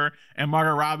whatever. And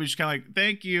Margot Robbie just kind of like,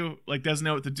 thank you, like doesn't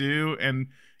know what to do. And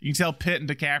you can tell Pitt and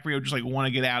DiCaprio just like want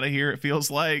to get out of here. It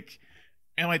feels like,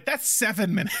 and like that's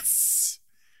 7 minutes.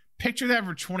 Picture that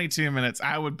for 22 minutes.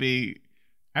 I'd be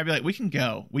like, we can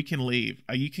go, we can leave.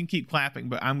 You can keep clapping,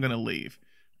 but I'm gonna leave.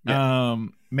 Yeah.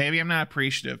 Maybe I'm not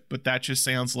appreciative, but that just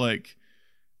sounds like,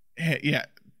 yeah,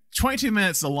 22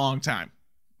 minutes is a long time.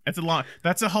 That's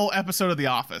a whole episode of The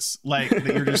Office. Like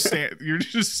that you're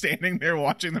just standing there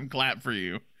watching them clap for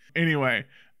you. Anyway,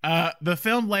 the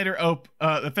film later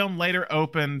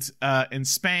opened in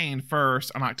Spain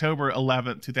first on October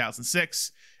 11th,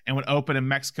 2006, and would open in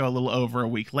Mexico a little over a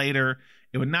week later.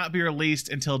 It would not be released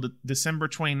until December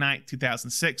 29th,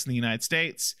 2006 in the United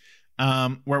States.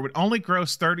 Where it would only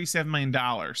gross $37 million,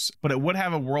 but it would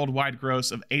have a worldwide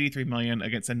gross of $83 million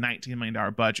against a $19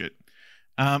 million budget.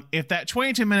 If that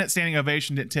 22-minute standing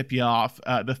ovation didn't tip you off,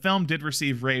 the film did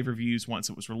receive rave reviews once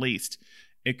it was released.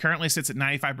 It currently sits at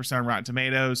 95% on Rotten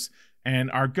Tomatoes,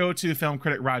 and our go-to film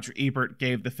critic Roger Ebert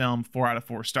gave the film 4 out of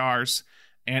 4 stars.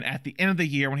 And at the end of the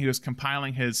year, when he was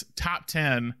compiling his top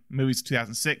 10 movies of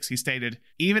 2006, he stated,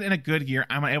 "Even in a good year,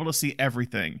 I'm unable to see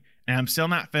everything. And I'm still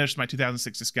not finished my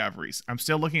 2006 discoveries. I'm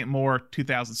still looking at more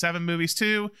 2007 movies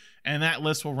too, and that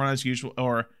list will run as usual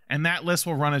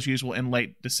in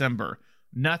late December.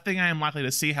 Nothing I am likely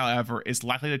to see, however, is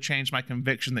likely to change my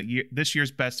conviction that this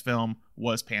year's best film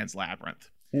was Pan's Labyrinth."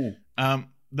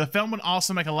 The film would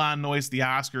also make a lot of noise at the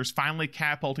Oscars, finally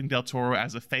catapulting Del Toro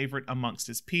as a favorite amongst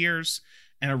his peers,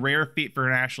 and a rare feat for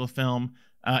a national film.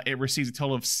 It received a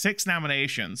total of 6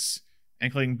 nominations,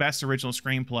 including Best Original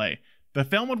Screenplay. The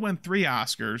film would win 3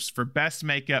 Oscars for Best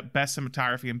Makeup, Best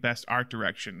Cinematography, and Best Art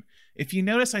Direction. If you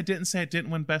notice, I didn't say it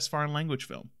didn't win Best Foreign Language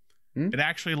Film. It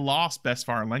actually lost Best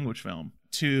Foreign Language Film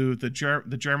to the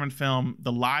German film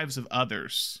The Lives of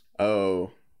Others.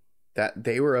 Oh, that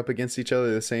they were up against each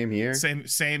other the same year?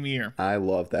 Same year. I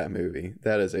love that movie.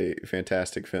 That is a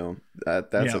fantastic film.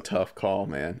 That's a tough call,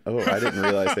 man. Oh, I didn't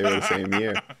realize they were the same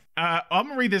year. I'm going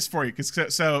to read this for you.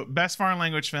 So Best Foreign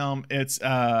Language Film, it's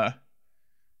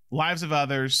Lives of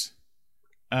Others,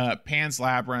 Pan's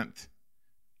Labyrinth,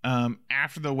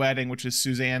 After the Wedding, which is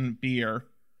Suzanne Bier,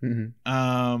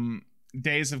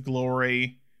 Days of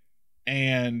Glory,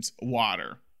 and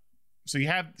Water. So you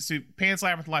have Pan's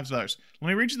Labyrinth, Lives of Others. Let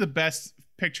me read you the Best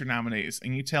Picture nominees,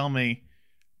 and you tell me,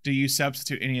 do you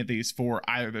substitute any of these for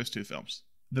either of those 2 films?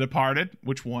 The Departed,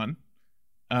 which won,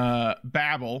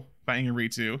 Babel by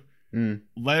Iñárritu,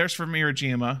 Letters from Iwo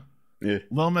Jima,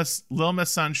 Little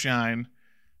Miss Sunshine,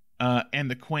 and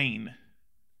The Queen.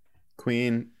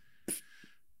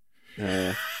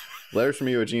 Letters from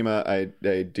Iwo Jima I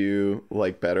do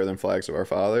like better than Flags of Our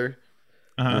Father.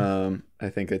 I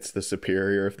think it's the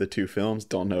superior of the 2 films.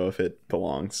 Don't know if it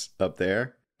belongs up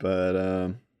there,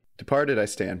 but Departed I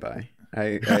stand by.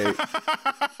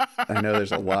 I know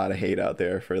there's a lot of hate out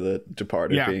there for The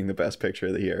Departed being the best picture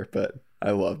of the year, but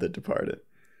I love The Departed.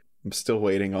 I'm still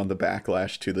waiting on the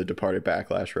backlash to The Departed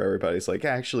backlash where everybody's like,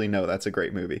 actually, no, that's a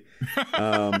great movie.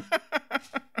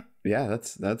 Yeah, I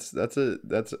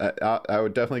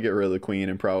would definitely get rid of The Queen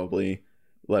and probably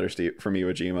Letters from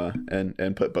Iwo Jima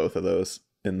and put both of those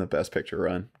in the best picture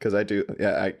run, because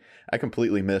I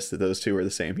completely missed that those two were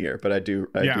the same year, but I do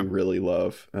really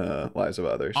love Lives of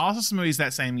Others. Also, some movies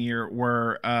that same year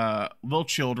were Little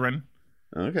Children,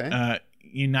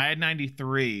 United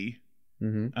 93,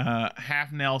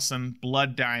 Half Nelson,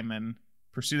 Blood Diamond,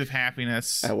 Pursuit of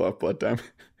Happiness. I love Blood Diamond.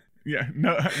 Yeah,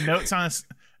 Notes on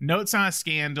a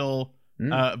Scandal,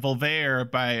 Voltaire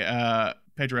by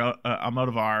Pedro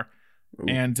Almodovar. Ooh.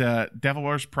 And Devil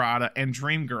Wears Prada and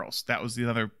Dreamgirls. That was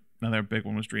the another big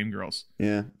one, was Dreamgirls.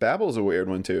 Yeah, Babel's a weird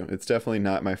one too. It's definitely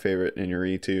not my favorite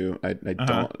Inarritu. I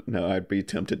don't know. I'd be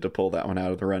tempted to pull that one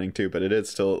out of the running too, but it is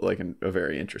still like a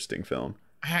very interesting film.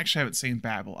 I actually haven't seen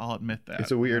Babel. I'll admit that.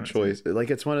 It's a weird choice.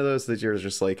 Like, it's one of those that you're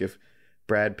just like, if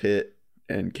Brad Pitt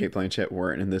and Cate Blanchett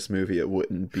weren't in this movie, it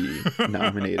wouldn't be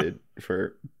nominated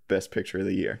for Best Picture of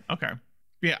the Year. Okay.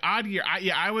 Yeah, odd year.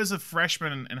 I was a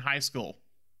freshman in high school.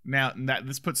 Now that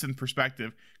this puts in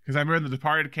perspective, because I remember The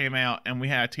Departed came out and we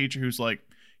had a teacher who's like,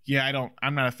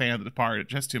 I'm not a fan of The Departed,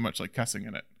 just too much like cussing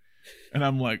in it. And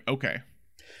I'm like, okay.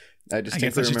 I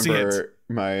remember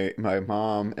my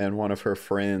mom and one of her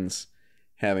friends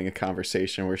having a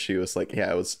conversation where she was like,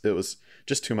 yeah, it was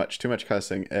just too much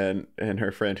cussing, and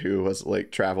her friend who was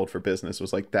like traveled for business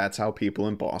was like, that's how people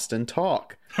in Boston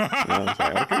talk. And I was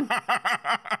like, okay.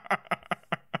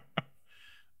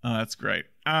 Oh, that's great.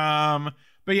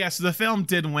 But yeah, so the film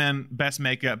did win Best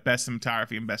Makeup, Best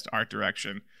Cinematography, and Best Art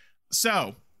Direction.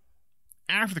 So,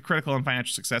 after the critical and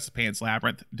financial success of Pan's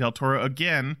Labyrinth, Del Toro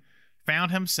again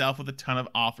found himself with a ton of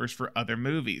offers for other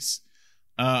movies.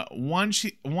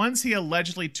 Ones he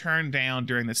allegedly turned down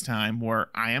during this time were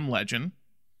I Am Legend,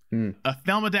 a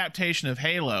film adaptation of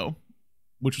Halo,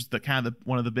 which was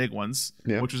one of the big ones,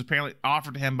 which was apparently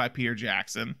offered to him by Peter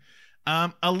Jackson.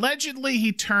 Allegedly,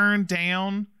 he turned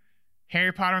down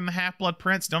Harry Potter and the Half-Blood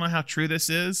Prince. Don't know how true this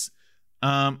is.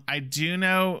 I do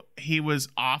know he was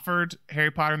offered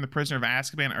Harry Potter and the Prisoner of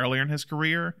Azkaban earlier in his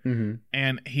career.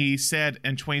 And he said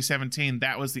in 2017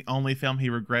 that was the only film he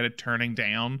regretted turning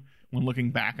down when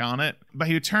looking back on it. But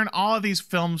he would turn all of these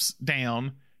films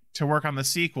down to work on the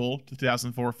sequel to the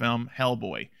 2004 film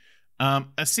Hellboy.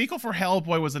 A sequel for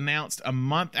Hellboy was announced a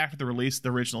month after the release of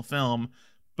the original film,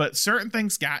 but certain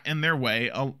things got in their way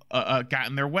when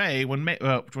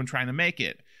trying to make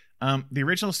it. The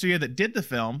original studio that did the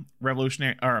film,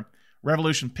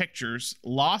 Revolution Pictures,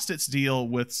 lost its deal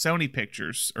with Sony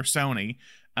Pictures, or Sony.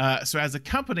 So as a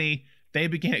company, they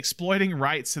began exploiting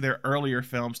rights to their earlier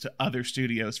films to other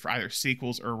studios for either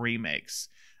sequels or remakes.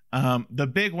 The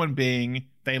big one being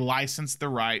they licensed the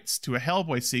rights to a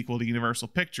Hellboy sequel to Universal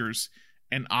Pictures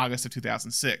in August of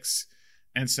 2006.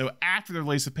 And so after the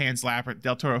release of Pan's Labyrinth,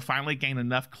 Del Toro finally gained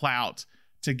enough clout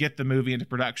to get the movie into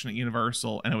production at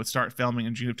Universal, and it would start filming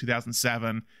in June of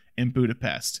 2007 in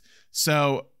Budapest.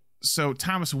 So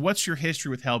Thomas, what's your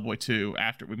history with Hellboy 2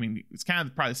 after? I mean, it's kind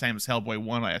of probably the same as Hellboy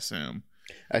 1, I assume.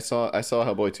 I saw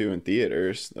Hellboy 2 in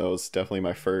theaters. That was definitely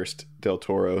my first Del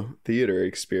Toro theater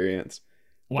experience.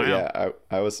 Wow. But yeah,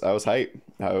 I was hyped.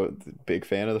 I was a big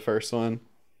fan of the first one.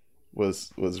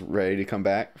 Was ready to come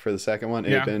back for the second one.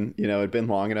 It had been, it'd been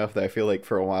long enough that I feel like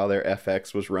for a while there,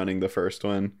 FX was running the first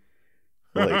one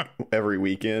like every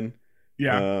weekend.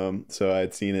 Yeah. So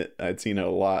I'd seen it a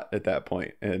lot at that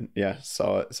point, and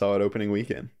saw it opening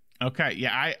weekend. Okay.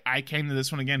 Yeah. I came to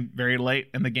this one again very late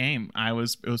in the game. I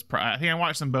think I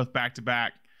watched them both back to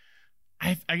back.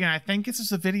 I think it's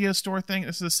just a video store thing.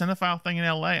 This is a cinephile thing in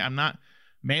LA.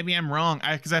 Maybe I'm wrong,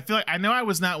 because I feel like I know I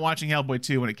was not watching Hellboy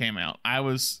 2 when it came out. I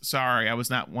was sorry. I was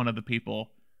not one of the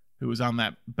people who was on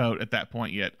that boat at that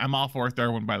point yet. I'm all for a third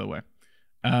one, by the way.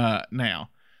 Now.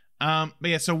 But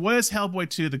yeah, so what is Hellboy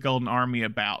 2, The Golden Army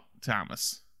about,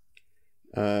 Thomas?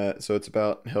 So it's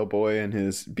about Hellboy and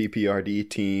his BPRD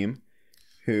team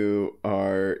who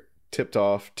are tipped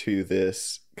off to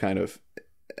this kind of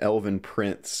elven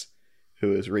prince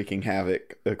who is wreaking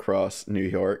havoc across New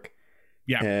York.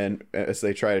 Yeah. And as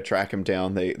they try to track him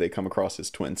down, they come across his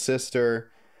twin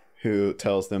sister who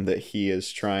tells them that he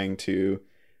is trying to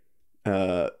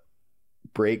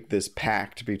break this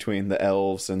pact between the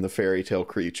elves and the fairy tale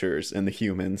creatures and the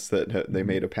humans, that they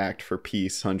made a pact for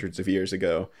peace hundreds of years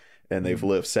ago, and they've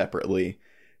lived separately.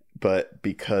 But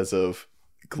because of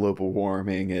global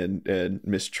warming and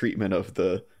mistreatment of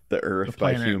the earth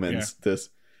by humans, this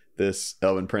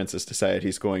elven prince has decided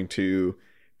he's going to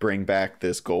bring back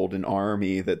this golden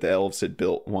army that the elves had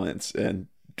built once and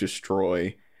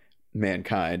destroy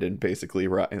mankind and basically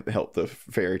help the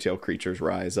fairy tale creatures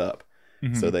rise up.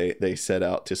 So they set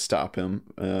out to stop him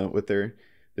with their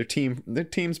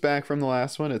team's back from the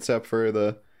last one, except for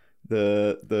the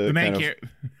main kind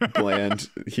of bland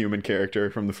human character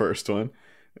from the first one,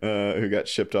 who got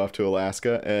shipped off to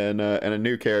Alaska, and a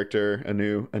new character, a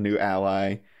new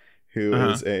ally, who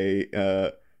is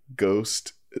a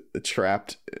ghost a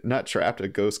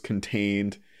ghost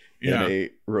contained in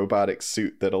a robotic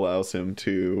suit that allows him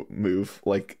to move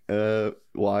like a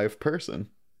live person.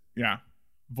 Yeah.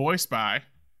 Voiced by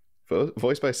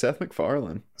Seth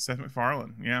MacFarlane.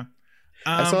 Yeah.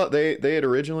 I saw they had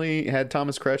originally had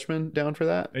Thomas Kretschmann down for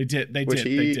that. They did.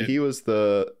 He was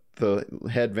the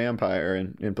head vampire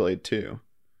in Blade 2.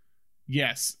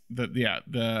 Yes.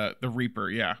 The Reaper.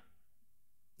 Yeah.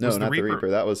 No, not the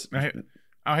Reaper. That was.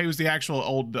 Oh, he was the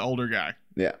actual the older guy.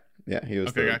 Yeah. He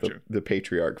was the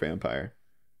patriarch vampire.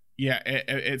 Yeah.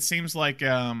 It seems like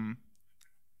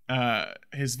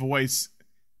his voice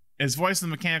and the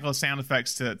mechanical sound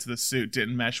effects to the suit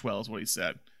didn't mesh well, is what he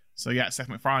said. So yeah, Seth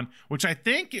MacFarlane, which I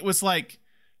think it was like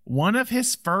one of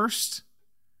his first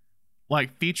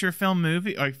like feature film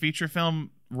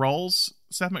roles.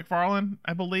 Seth MacFarlane,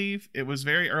 I believe it was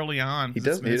very early on. He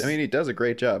does a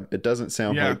great job. It doesn't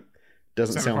sound like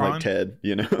Ted,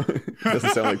 you know. It doesn't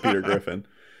sound like Peter Griffin.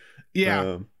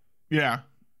 Yeah.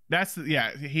 That's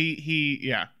the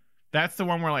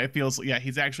one where like it feels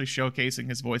he's actually showcasing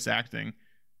his voice acting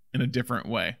in a different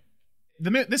way.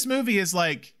 This movie is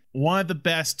like one of the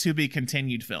best to be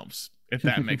continued films, if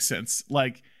that makes sense.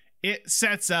 Like it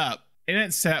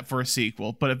didn't set up for a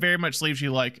sequel, but it very much leaves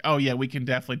you like, oh yeah, we can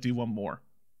definitely do one more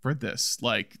for this,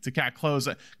 like to kind of close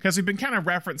it, because we've been kind of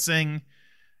referencing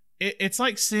it's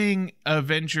like seeing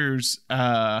Avengers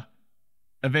Age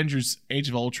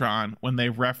of Ultron, when they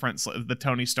reference the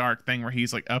Tony Stark thing where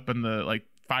he's like up in the like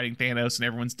fighting Thanos and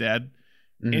everyone's dead.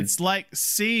 It's like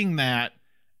seeing that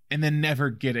and then never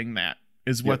getting that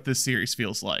is what this series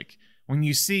feels like. When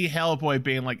you see Hellboy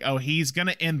being like, oh, he's going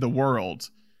to end the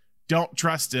world. Don't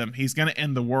trust him. He's going to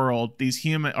end the world. These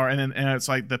human and it's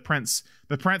like the prince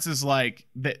is like,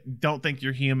 that don't think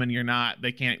you're human. You're not.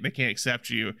 They can't accept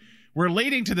you. We're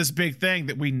leading to this big thing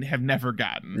that we have never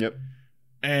gotten. Yep.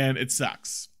 And it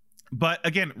sucks. But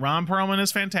again, Ron Perlman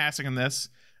is fantastic in this.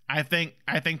 I think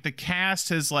the cast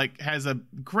has a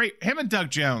great, him and Doug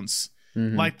Jones.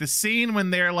 Like the scene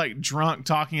when they're like drunk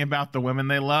talking about the women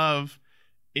they love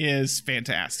is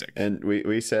fantastic. And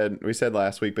we said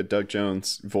last week, but Doug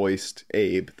Jones voiced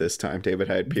Abe this time. David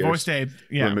Hyde Pierce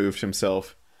removed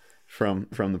himself from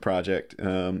the project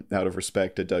out of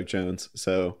respect to Doug Jones.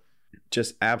 So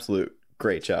just absolute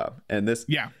great job. And this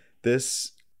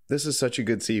is such a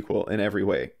good sequel in every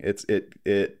way.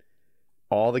 It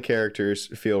all the characters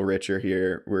feel richer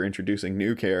here. We're introducing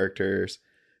new characters.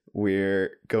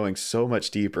 We're going so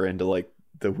much deeper into like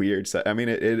the weird side. I mean,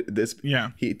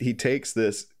 he takes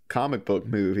this comic book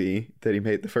movie that he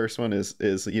made. The first one is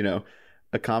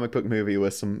a comic book movie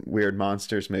with some weird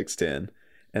monsters mixed in,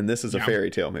 and this is a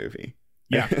fairy tale movie.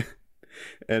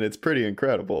 And it's pretty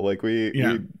incredible. Like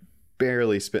we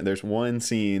barely spent. There's one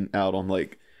scene out on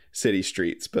like city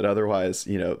streets, but otherwise,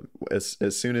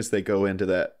 as soon as they go into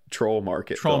that troll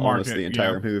market, almost the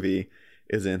entire movie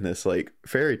is in this like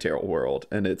fairy tale world,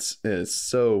 and it's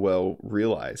so well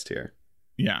realized here.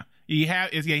 You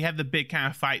have the big kind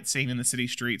of fight scene in the city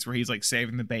streets where he's like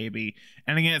saving the baby,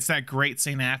 and again it's that great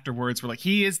scene afterwards where like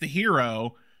he is the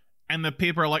hero and the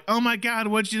people are like, oh my god,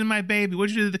 what'd you do to my baby,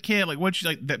 what'd you do to the kid, like what'd you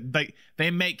like that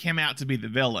they make him out to be the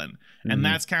villain. And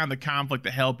that's kind of the conflict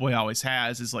that Hellboy always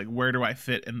has, is like, where do I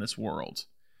fit in this world?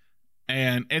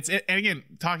 And and again,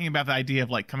 talking about the idea of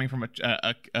like coming from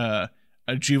a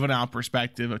juvenile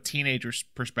perspective, a teenager's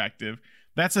perspective,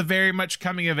 that's a very much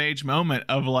coming of age moment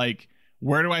of like,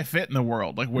 where do I fit in the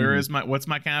world? Like, what's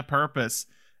my kind of purpose?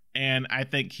 And I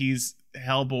think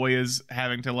Hellboy is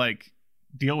having to like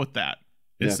deal with that.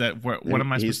 Is that what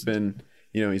am I supposed to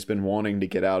do? He's been wanting to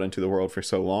get out into the world for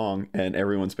so long, and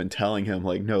everyone's been telling him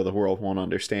like, no, the world won't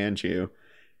understand you.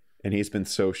 And he's been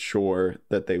so sure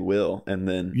that they will, and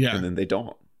then they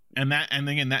don't. And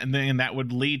that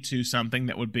would lead to something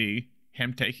that would be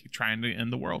him trying to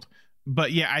end the world.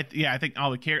 But I think all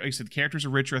the characters are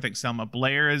richer. I think Selma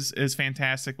Blair is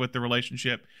fantastic with the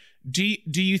relationship. Do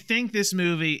you think this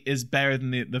movie is better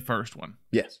than the first one?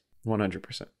 Yes,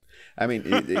 100%. I mean,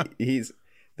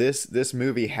 this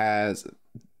movie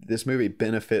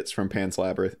benefits from Pan's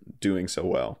Labyrinth doing so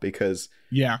well, because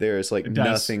there's like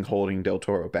nothing holding Del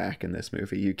Toro back in this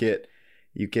movie. You get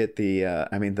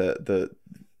the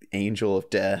angel of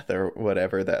death or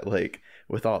whatever, that like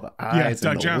with all the eyes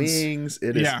and the Jones. wings.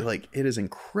 It is like, it is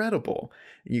incredible.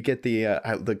 You get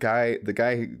the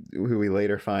guy who we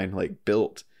later find like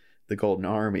built the Golden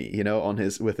Army, you know, on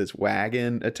with his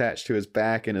wagon attached to his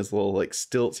back and his little like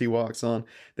stilts he walks on.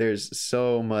 There's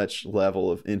so much level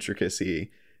of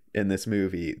intricacy in this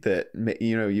movie that,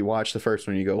 you know, you watch the first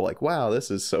one, you go like, wow,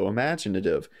 this is so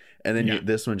imaginative, and then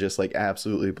this one just like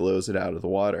absolutely blows it out of the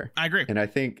water. I agree. And I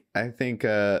think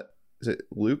is it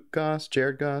Luke Goss,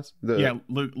 Jared Goss? Luke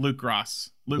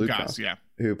Goss, yeah,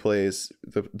 who plays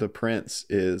the prince,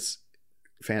 is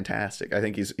fantastic. I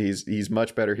think he's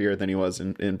much better here than he was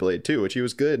in Blade 2, which he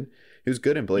was good. He was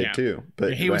good in Blade 2,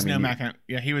 but he was no Mac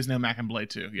in Blade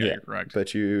 2. Yeah, you're correct.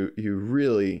 But you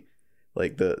really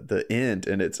like the end,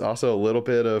 and it's also a little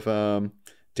bit of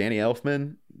Danny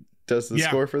Elfman does the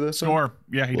score for this one.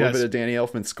 Yeah, he does. A little bit of Danny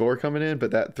Elfman's score coming in,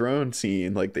 but that throne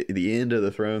scene, like the end of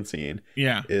the throne scene,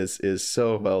 is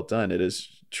so well done. It is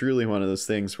truly one of those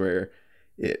things where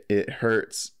it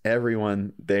hurts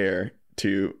everyone there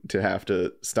to have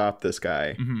to stop this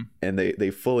guy, and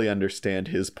they fully understand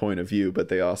his point of view, but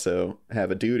they also have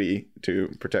a duty to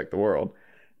protect the world.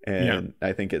 And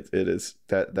I think it is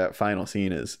that final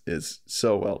scene is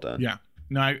so well done.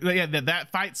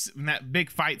 That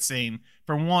big fight scene,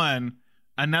 for one.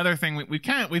 Another thing we've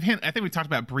hit, I think we talked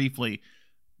about briefly,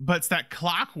 but it's that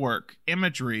clockwork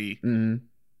imagery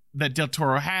that Del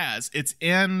Toro has. It's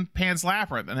in Pan's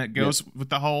Labyrinth, and it goes with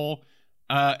the whole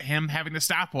him having the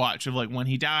stopwatch of like when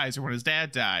he dies or when his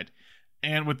dad died.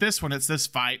 And with this one, it's this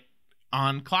fight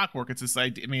on clockwork. It's this,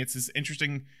 it's this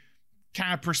interesting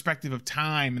kind of perspective of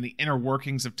time and the inner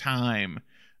workings of time.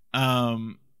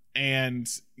 And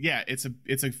yeah, it's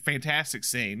a fantastic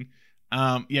scene.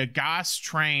 Goss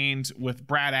trained with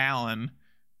Brad Allen,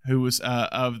 who was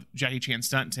of Jackie Chan's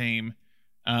stunt team,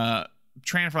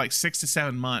 trained for like 6 to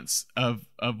 7 months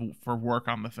for work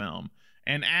on the film.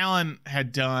 And Allen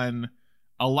had done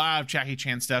a lot of Jackie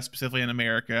Chan stuff, specifically in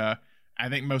America. I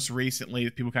think most recently,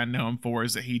 people kind of know him for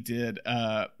is that he did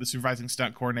the supervising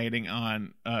stunt coordinating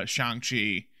on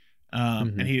Shang-Chi.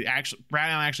 And Brad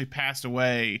Allen actually passed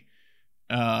away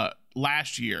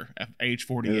last year at age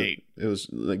 48. It was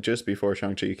like just before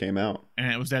Shang-Chi came out.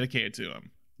 And it was dedicated to him.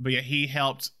 But yeah, he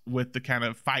helped with the kind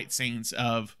of fight scenes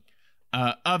of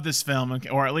this film,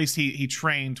 or at least he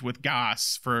trained with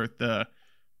Goss for the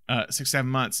 6-7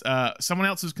 months. Someone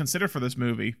else who's considered for this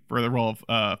movie for the role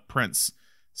of Prince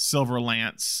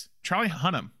Silverlance, Charlie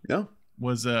Hunnam,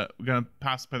 was going to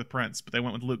possibly play the Prince, but they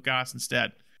went with Luke Goss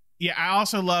instead. Yeah, I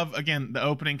also love, again, the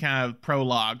opening kind of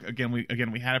prologue. Again,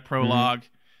 we had a prologue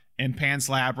in Pan's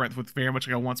Labyrinth with very much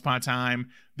like a Once Upon a Time.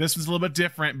 This was a little bit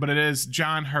different, but it is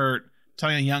John Hurt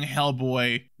telling a young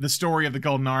Hellboy the story of the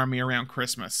Golden Army around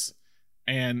Christmas,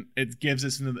 and it gives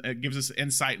us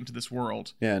insight into this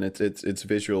world. Yeah, and it's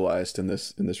visualized in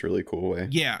this really cool way.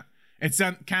 Yeah, it's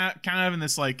done kind of in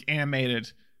this like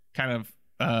animated kind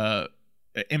of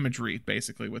imagery,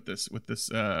 basically, with this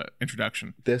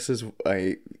introduction. This is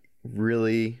a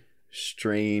really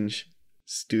strange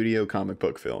studio comic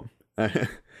book film.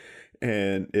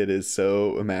 And it is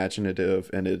so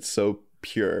imaginative and it's so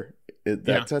pure.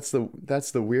 That's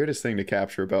the weirdest thing to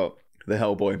capture about the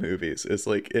Hellboy movies. It's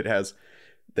like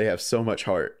they have so much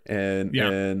heart,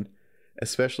 and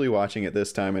especially watching it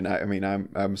this time. And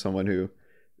I'm someone who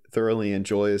thoroughly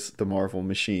enjoys the Marvel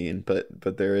machine,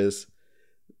 but there is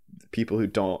people who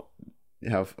don't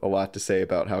have a lot to say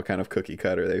about how kind of cookie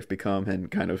cutter they've become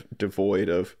and kind of devoid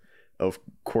of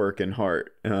quirk and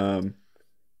heart.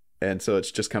 And so it's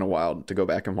just kind of wild to go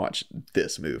back and watch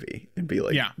this movie and be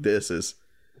like, this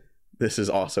is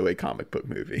also a comic book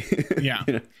movie. Yeah.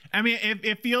 You know? I mean,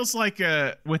 it feels like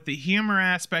with the humor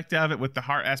aspect of it, with the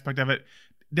heart aspect of it,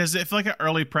 does it feel like an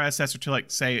early predecessor to, like,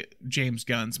 say, James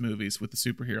Gunn's movies with the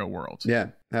superhero world? Yeah,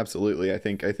 absolutely. I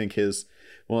think his,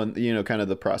 well, you know, kind of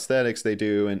the prosthetics they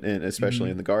do, and especially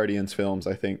in the Guardians films,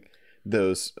 I think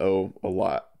those owe a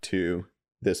lot to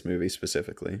this movie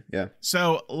specifically. Yeah.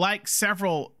 So, like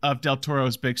several of Del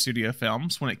Toro's big studio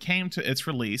films, when it came to its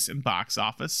release and box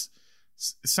office,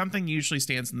 something usually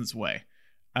stands in its way.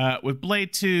 With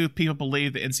Blade 2, people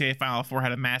believe that NCAA Final Four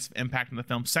had a massive impact on the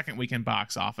film's second weekend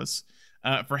box office.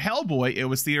 For Hellboy, it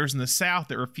was theaters in the South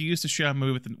that refused to show a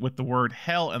movie with the word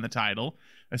hell in the title,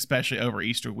 especially over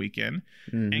Easter weekend.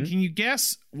 And can you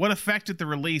guess what affected the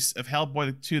release of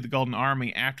Hellboy 2: The Golden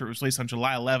Army after it was released on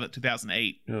July 11th,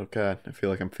 2008? Oh, God. I feel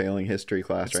like I'm failing history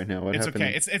class right now. What happened?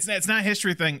 It's okay. It's not a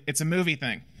history thing. It's a movie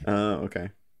thing. Oh,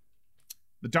 okay.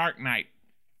 The Dark Knight.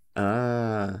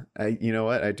 You know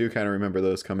what? I do kind of remember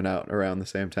those coming out around the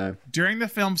same time. During the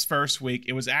film's first week,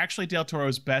 it was actually Del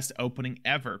Toro's best opening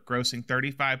ever, grossing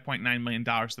 $35.9 million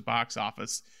at the box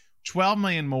office, $12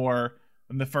 million more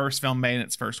than the first film made in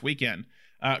its first weekend.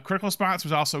 Critical response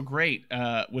was also great,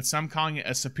 with some calling it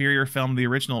a superior film to the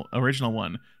original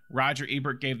one. Roger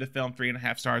Ebert gave the film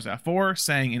 3.5 stars out of 4,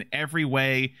 saying in every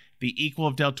way the equal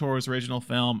of Del Toro's original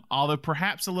film, although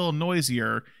perhaps a little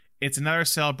noisier. It's another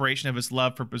celebration of his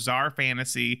love for bizarre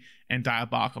fantasy and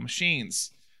diabolical machines.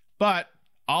 But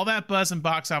all that buzz and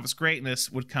box office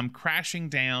greatness would come crashing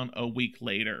down a week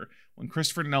later when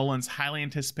Christopher Nolan's highly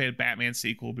anticipated Batman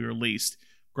sequel will be released,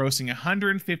 grossing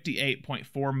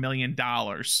 $158.4 million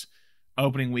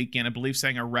opening weekend. I believe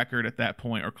setting a record at that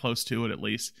point, or close to it at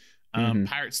least.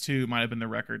 Pirates 2 might have been the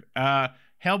record.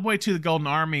 Hellboy 2: The Golden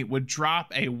Army would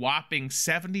drop a whopping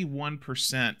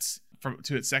 71%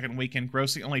 to its second weekend,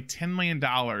 grossing only $10 million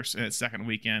in its second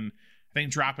weekend, I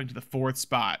think dropping to the 4th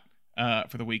spot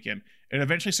for the weekend. It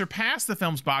eventually surpassed the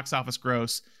film's box office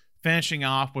gross, finishing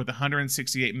off with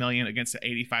 $168 million against an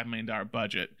 $85 million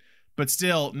budget. But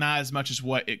still, not as much as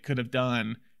what it could have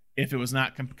done if it was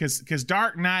not... Because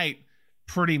Dark Knight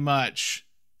pretty much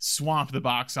swamped the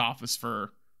box office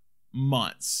for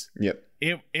months. Yep.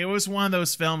 It was one of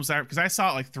those films that, because I saw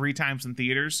it like 3 times in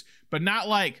theaters, but not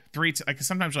like like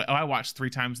sometimes like, oh, I watched 3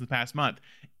 times in the past month.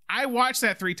 I watched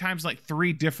that 3 times like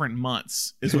 3 different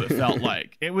months is what it felt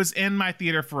like. It was in my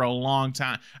theater for a long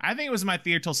time. I think it was in my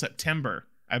theater till September,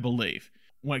 I believe,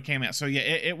 when it came out. So yeah,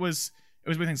 it was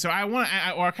a big thing. So I kind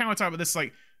of want to talk about this,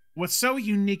 like what's so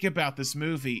unique about this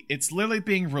movie. It's literally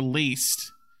being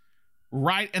released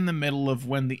right in the middle of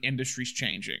when the industry's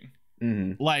changing.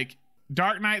 Mm-hmm. Like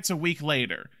Dark Knight's a week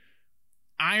later.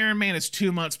 Iron Man is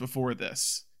 2 months before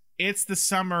this. It's the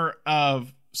summer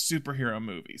of superhero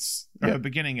movies, or the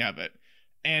beginning of it.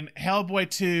 And Hellboy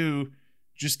 2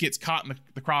 just gets caught in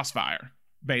the crossfire,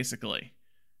 basically.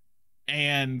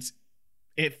 And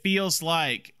it feels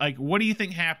like what do you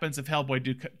think happens if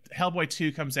Hellboy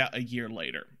 2 comes out a year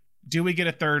later? Do we get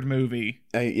a third movie?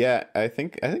 Yeah, I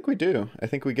think we do. I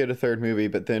think we get a third movie,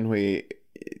 but then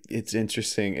it's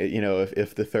interesting, you know,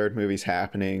 if the third movie's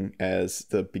happening as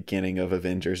the beginning of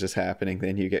Avengers is happening,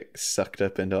 then you get sucked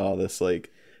up into all this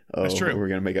like, oh, that's true. We're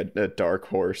gonna make a Dark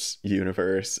Horse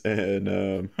universe,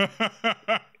 and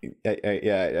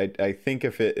I think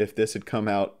if this had come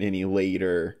out any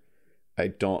later, I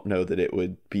don't know that it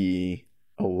would be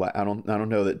I don't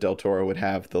know that Del Toro would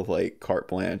have the like carte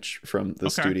blanche from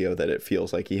the studio that it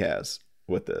feels like he has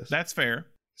with this. That's fair.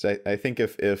 So I think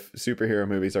if superhero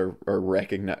movies are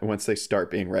recognized, once they start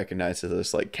being recognized as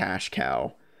this like cash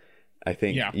cow, I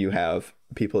think you have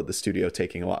people at the studio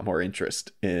taking a lot more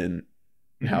interest in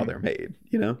how they're made,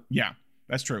 you know? Yeah,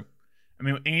 that's true. I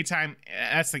mean, anytime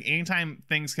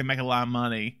things can make a lot of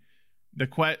money, the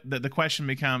question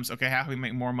becomes, okay, how can we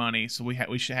make more money? So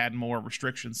we should add more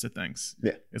restrictions to things.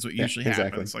 Yeah, is what usually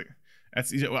happens. Like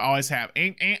that's what always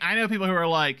happens. I know people who are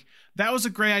like, that was a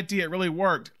great idea, it really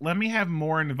worked. Let me have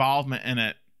more involvement in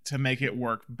it to make it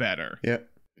work better. Yep.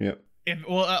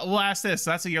 We'll ask this.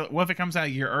 So that's a year. What if it comes out a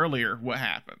year earlier? What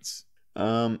happens?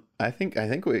 I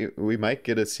think we might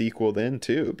get a sequel then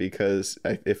too, because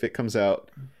if it comes out,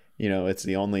 you know, it's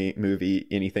the only movie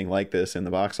anything like this in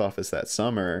the box office that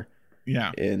summer.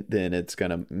 Yeah. And then it's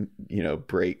gonna, you know,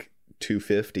 break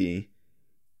 250,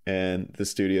 and the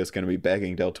studio's gonna be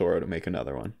begging Del Toro to make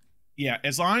another one. Yeah,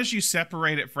 as long as you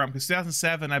separate it from, because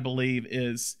 2007, I believe,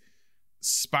 is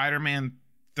Spider-Man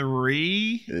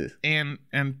 3 and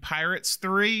Pirates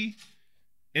 3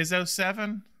 is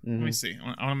 07. Let me see.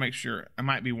 I want to make sure. I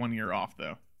might be 1 year off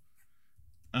though.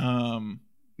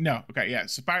 No. Okay. Yeah.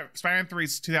 So Spider-Man 3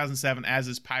 is 2007, as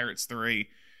is Pirates 3.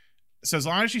 So as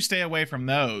long as you stay away from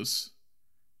those,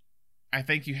 I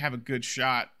think you have a good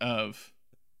shot of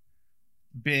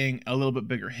being a little bit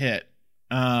bigger hit.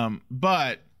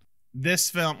 But this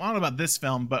film, I don't know about this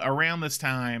film, but around this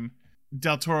time,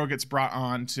 Del Toro gets brought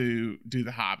on to do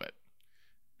The Hobbit.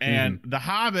 And The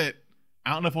Hobbit,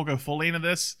 I don't know if we'll go fully into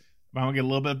this, but I'm gonna get a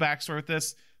little bit of backstory with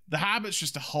this. The Hobbit's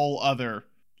just a whole other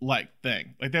like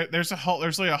thing. Like there's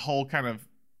like a whole kind of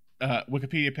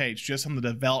Wikipedia page just on the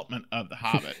development of The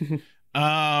Hobbit.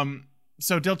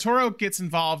 So Del Toro gets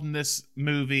involved in this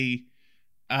movie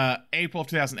April of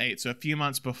 2008, so a few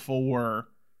months before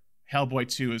Hellboy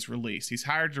 2 is released. He's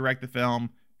hired to direct the film.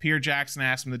 Peter Jackson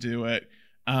asked him to do it.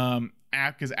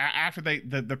 Because after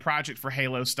the project for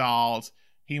Halo stalled,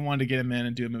 he wanted to get him in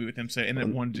and do a movie with him, so he ended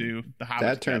up wanting to do The Hobbit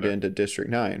that turned together. Into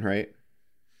District 9, right?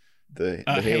 The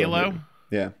Halo? movie.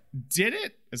 Yeah. Did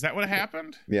it? Is that what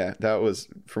happened? Yeah, that was,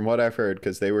 from what I've heard,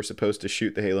 because they were supposed to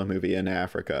shoot the Halo movie in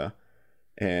Africa,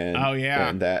 and Oh yeah.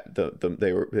 and that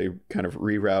they kind of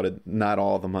rerouted not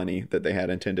all the money that they had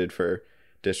intended for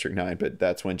District 9, but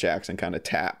that's when Jackson kind of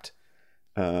tapped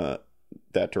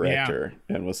that director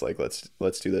and was like,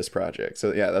 let's do this project.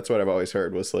 So yeah, that's what I've always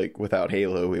heard was like, without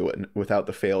Halo, without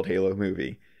the failed Halo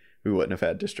movie, we wouldn't have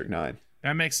had District 9.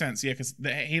 That makes sense. Yeah, because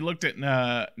he looked at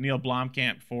Neil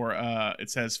Blomkamp for it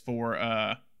says for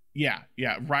right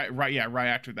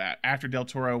after that, after Del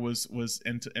Toro was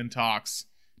in talks,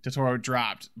 Del Toro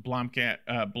dropped,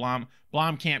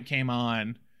 Blomkamp came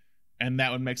on, and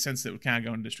that would make sense that it would kind of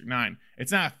go in District 9.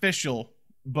 It's not official,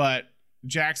 but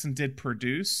Jackson did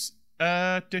produce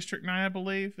District 9, I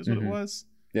believe, is what it was.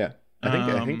 Yeah.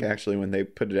 I think actually when they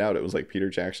put it out, it was like Peter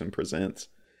Jackson Presents,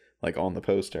 like on the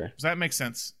poster. So that makes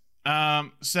sense. But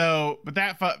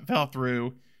that fell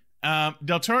through.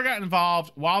 Del Toro got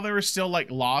involved while there were still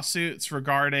like lawsuits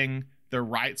regarding the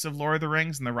rights of Lord of the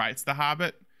Rings and the rights of The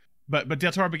Hobbit. But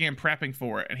Del Toro began prepping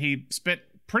for it, and he spent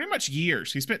pretty much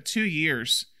years. He spent 2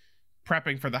 years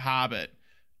prepping for The Hobbit,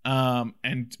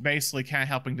 and basically kind of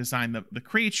helping design the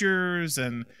creatures,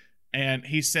 and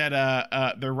he said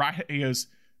he goes,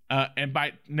 and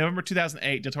by November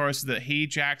 2008, Del Toro said that he,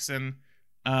 Jackson,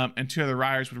 and 2 other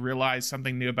writers would realize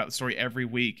something new about the story every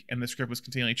week, and the script was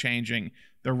continually changing.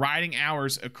 The writing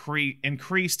hours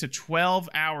increased to 12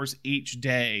 hours each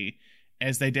day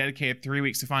as they dedicated 3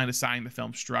 weeks to finally deciding the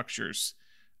film structures.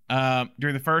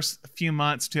 During the first few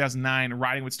months of 2009,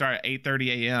 writing would start at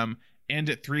 8:30 a.m., end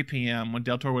at 3 p.m. when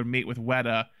Del Toro would meet with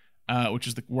Weta, which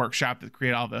is the workshop that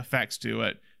created all the effects to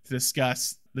it, to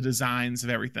discuss the designs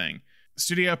of everything. The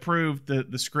studio approved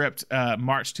the script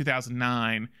March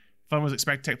 2009. Film was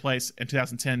expected to take place in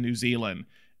 2010 New Zealand,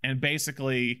 and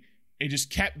basically it just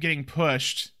kept getting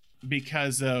pushed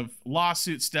because of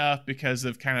lawsuit stuff, because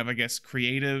of kind of, I guess,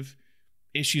 creative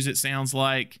issues, it sounds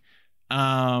like.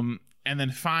 And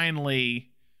then finally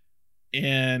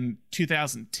in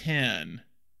 2010,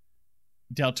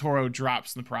 Del Toro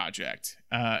drops the project.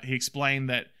 He explained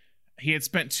that he had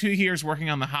spent 2 years working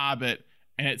on The Hobbit,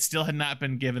 and it still had not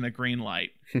been given a green light.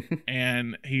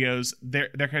 And he goes, there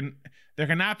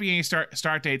cannot be any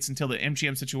start dates until the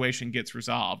MGM situation gets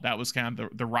resolved. That was kind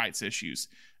of the rights issues.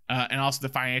 And also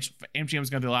the financial, MGM is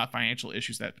going to do a lot of financial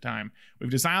issues at the time. We've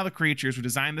designed all the creatures, we've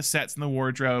designed the sets and the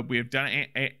wardrobe, we have done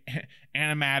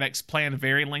animatics, planned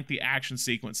very lengthy action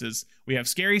sequences. We have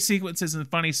scary sequences and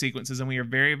funny sequences, and we are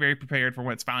very, very prepared for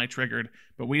when it's finally triggered,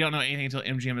 but we don't know anything until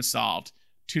MGM is solved.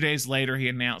 2 days later, he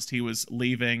announced he was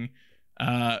leaving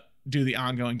due to the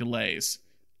ongoing delays.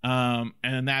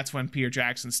 And that's when Peter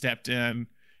Jackson stepped in.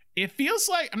 It feels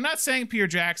like, I'm not saying Peter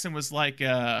Jackson was like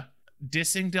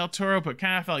dissing Del Toro, but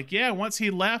kind of felt like, yeah, once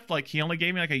he left, like he only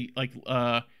gave me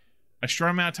a short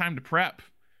amount of time to prep.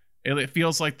 It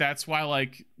feels like that's why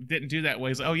like didn't do that way.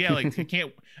 He's like, oh yeah, like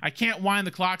I can't wind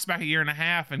the clocks back a year and a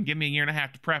half and give me a year and a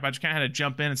half to prep. I just kind of had to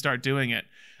jump in and start doing it.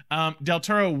 Del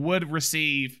Toro would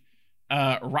receive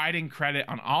writing credit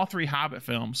on all 3 Hobbit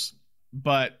films,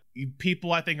 but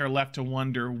people I think are left to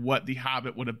wonder what The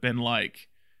Hobbit would have been like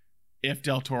if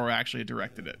Del Toro actually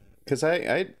directed it. Because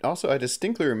I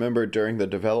distinctly remember during the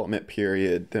development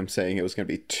period them saying it was going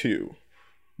to be 2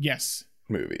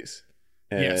 movies.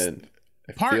 And yes.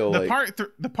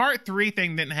 The part 3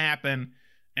 thing didn't happen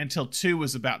until 2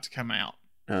 was about to come out.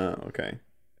 Oh, okay.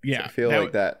 Yeah. So I feel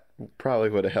like that probably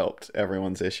would have helped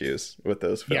everyone's issues with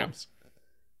those films.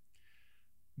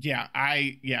 Yeah.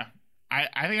 I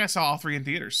think I saw all 3 in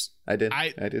theaters. I did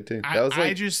too.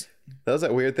 That was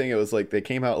that weird thing. It was like they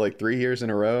came out like 3 years in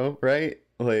a row, right?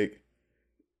 Like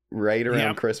right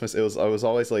around Christmas. I was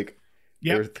always like,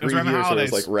 there were 3 years where it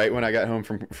was like right when I got home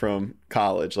from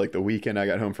college, like the weekend I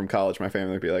got home from college, my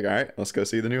family would be like, all right, let's go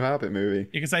see the new Hobbit movie.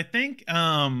 Because I think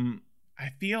I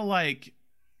feel like,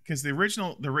 because the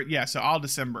original so all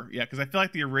December, because I feel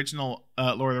like the original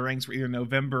Lord of the Rings were either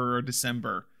November or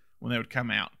December when they would come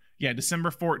out.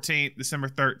 December 14th, December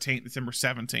 13th, December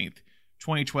 17th,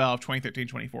 2012, 2013,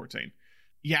 2014.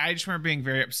 I just remember being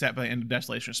very upset by the end of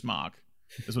Desolation of Smaug,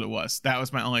 is what it was. That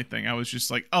was my only thing. I was just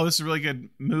like, oh, this is a really good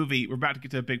movie. We're about to get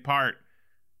to a big part.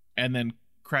 And then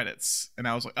credits. And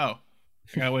I was like, oh,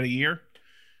 I gotta wait a year?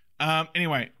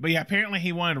 Anyway, but apparently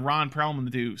he wanted Ron Perlman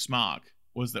to do Smaug,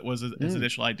 was his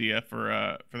initial idea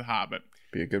for The Hobbit.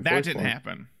 Be a good That didn't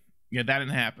happen. That didn't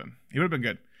happen. He would have been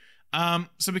good.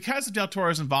 So because of Del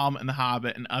Toro's involvement in The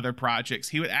Hobbit and other projects,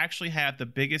 he would actually have the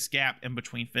biggest gap in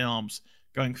between films,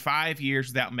 going 5 years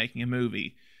without making a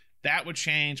movie. That would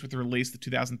change with the release of the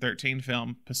 2013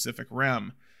 film Pacific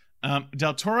Rim.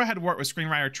 Del Toro had worked with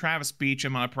screenwriter Travis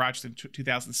Beacham on a project in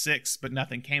 2006, but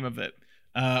nothing came of it.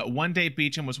 One day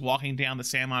Beacham was walking down the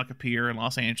Santa Monica Pier in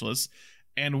Los Angeles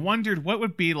and wondered what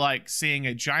would be like seeing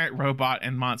a giant robot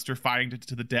and monster fighting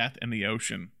to the death in the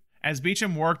ocean. As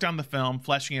Beecham worked on the film,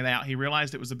 fleshing it out, he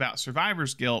realized it was about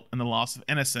survivor's guilt and the loss of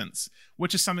innocence,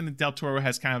 which is something that Del Toro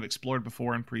has kind of explored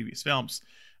before in previous films.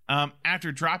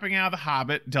 After dropping out of The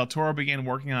Hobbit, Del Toro began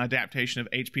working on an adaptation of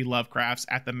H.P. Lovecraft's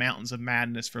At the Mountains of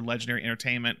Madness for Legendary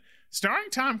Entertainment, starring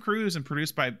Tom Cruise and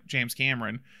produced by James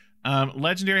Cameron.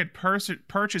 Legendary had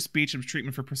purchased Beecham's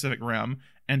treatment for Pacific Rim,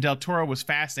 and Del Toro was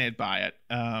fascinated by it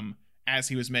as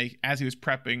he was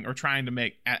prepping or trying to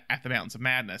make At the Mountains of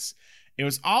Madness. It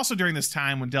was also during this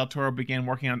time when Del Toro began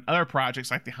working on other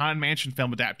projects like the Haunted Mansion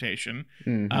film adaptation,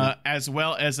 as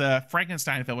well as a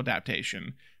Frankenstein film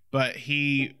adaptation. But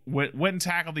he wouldn't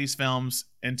tackle these films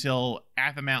until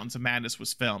At the Mountains of Madness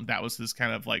was filmed. That was his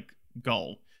kind of like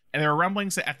goal. And there were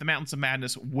rumblings that At the Mountains of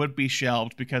Madness would be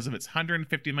shelved because of its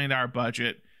 $150 million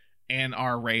budget and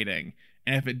R rating.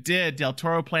 And if it did, Del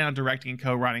Toro planned on directing and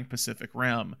co-writing Pacific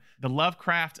Rim. The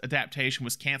Lovecraft adaptation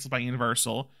was canceled by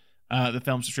Universal, the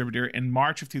film's distributor, in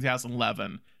March of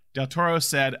 2011. Del Toro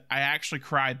said, "I actually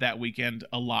cried that weekend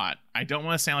a lot. I don't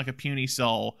want to sound like a puny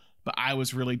soul, but I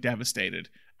was really devastated.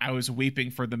 I was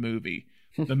weeping for the movie."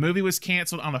 The movie was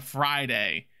canceled on a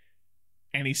Friday,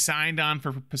 and he signed on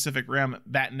for Pacific Rim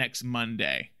that next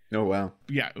Monday. Oh, wow.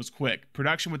 Yeah, it was quick.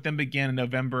 Production would then begin in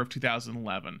November of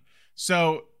 2011.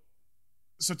 So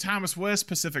Thomas, what is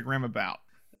Pacific Rim about?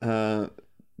 I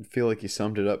feel like you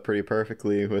summed it up pretty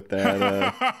perfectly with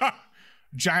that.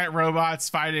 Giant robots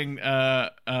fighting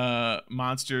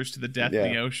monsters to the death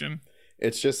in the ocean.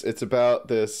 It's about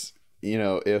this,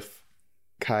 if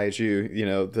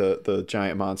kaiju, the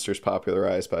giant monsters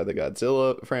popularized by the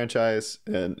Godzilla franchise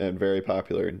and very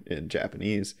popular in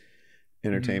Japanese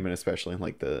entertainment, especially in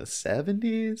like the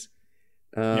 70s.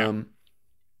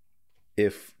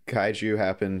 If kaiju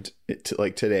happened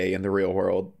like today in the real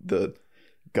world, the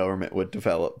government would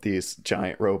develop these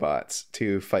giant robots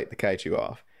to fight the kaiju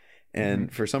off.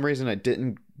 And for some reason I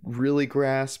didn't really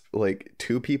grasp, like,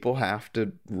 two people have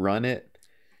to run it.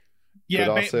 Yeah,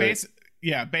 but also...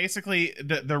 basically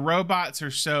the robots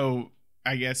are so,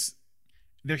 I guess,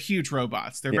 they're huge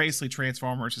robots. They're basically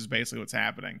Transformers is basically what's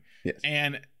happening. Yes.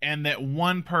 And that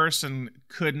one person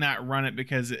could not run it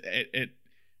because it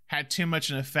had too much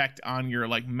an effect on your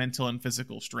like mental and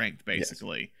physical strength,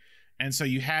 basically. Yes. And so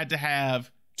you had to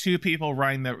have two people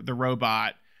running the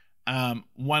robot,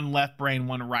 one left brain,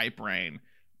 one right brain.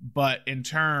 But in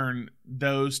turn,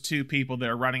 those two people that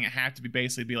are running it have to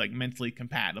be like mentally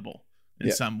compatible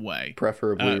in some way,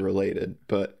 preferably related.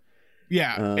 But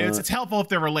it's helpful if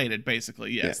they're related,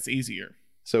 basically. Yes, it's easier.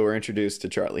 So we're introduced to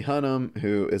Charlie Hunnam,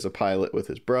 who is a pilot with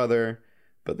his brother,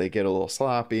 but they get a little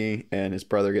sloppy and his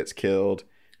brother gets killed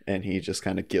and he just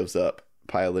kind of gives up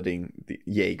piloting. The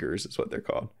Jaegers is what they're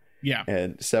called. Yeah.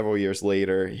 And several years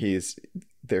later,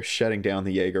 they're shutting down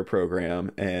the Jaeger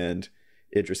program, and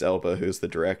Idris Elba, who's the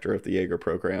director of the Jaeger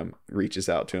program, reaches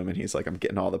out to him and he's like, "I'm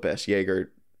getting all the best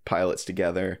Jaeger pilots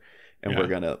together and we're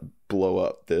going to blow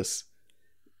up this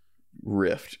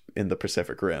rift in the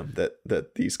Pacific Rim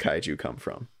that these kaiju come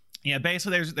from." Yeah,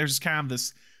 basically there's kind of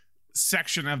this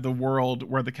section of the world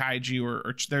where the kaiju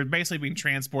are they're basically being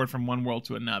transported from one world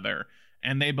to another,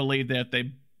 and they believe that if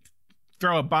they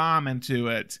throw a bomb into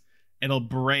it, it'll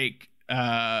break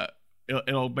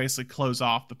it'll basically close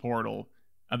off the portal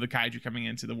of the kaiju coming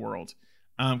into the world,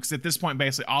 because at this point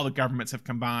basically all the governments have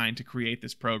combined to create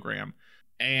this program.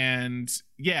 And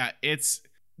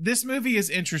this movie is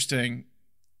interesting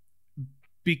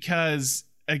because,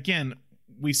 again,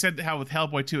 we said how with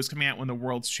Hellboy 2 is coming out when the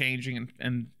world's changing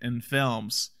in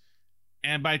films.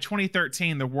 And by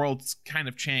 2013, the world's kind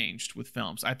of changed with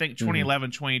films. I think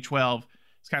 2011, 2012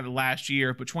 is kind of the last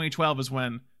year, but 2012 is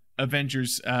when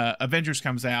Avengers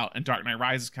comes out and Dark Knight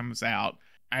Rises comes out.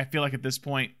 I feel like at this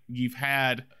point you've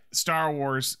had Star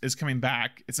Wars is coming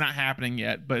back. It's not happening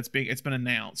yet, but it's been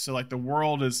announced. So like the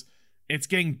world it's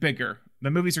getting bigger. The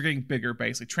movies are getting bigger,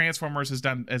 basically. Transformers has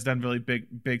done really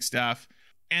big stuff.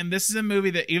 And this is a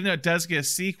movie that, even though it does get a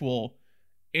sequel,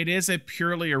 it is a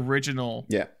purely original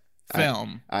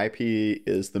film. IP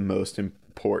is the most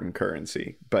important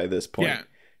currency by this point.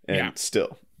 Yeah. And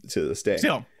still to this day.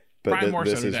 But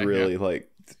this is really like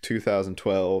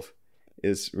 2012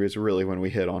 is really when we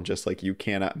hit on just like, you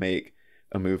cannot make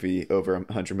a movie over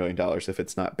 $100 million if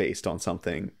it's not based on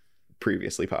something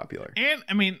previously popular. And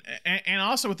I mean, and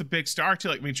also with the big star too.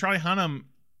 Like, I mean, Charlie Hunnam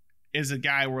is a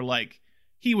guy where like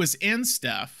he was in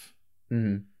stuff,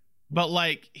 but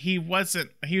like he was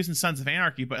in Sons of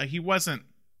Anarchy, but he wasn't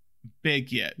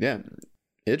big yet. Yeah,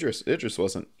 Idris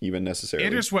wasn't even necessarily.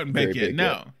 Idris wasn't big yet.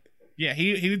 No. Yeah,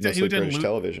 he was doing British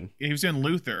television. He was doing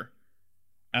Luther.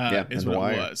 Is what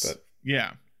Wire, it was.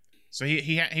 Yeah. So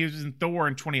he was in Thor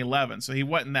in 2011, so he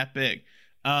wasn't that big.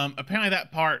 Apparently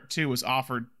that part too was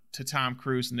offered to Tom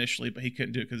Cruise initially, but he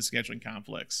couldn't do it because of scheduling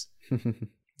conflicts.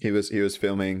 He was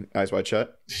filming Eyes Wide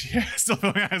Shut. Yeah, still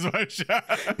filming Eyes Wide Shut.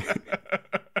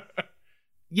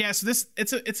 Yeah, so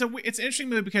it's an interesting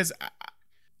movie because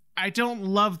I don't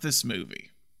love this movie.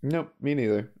 Nope, me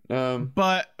neither.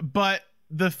 But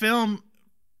the film,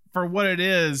 for what it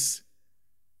is,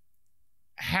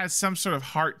 has some sort of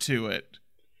heart to it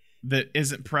that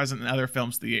isn't present in other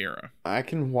films of the era. I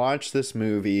can watch this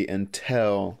movie and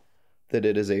tell that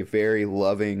it is a very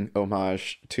loving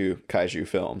homage to kaiju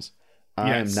films.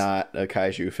 I am not a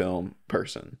kaiju film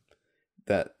person.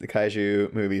 That the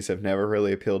kaiju movies have never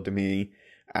really appealed to me.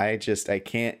 I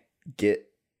can't get,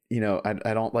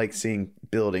 I don't like seeing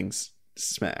buildings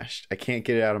smashed. I can't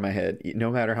get it out of my head. No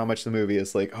matter how much the movie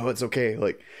is like, oh, it's okay,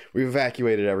 like we've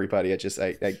evacuated everybody.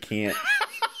 I can't.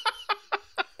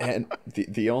 And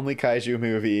the only kaiju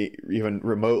movie, even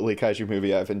remotely kaiju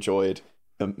movie I've enjoyed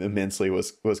immensely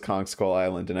was Kong Skull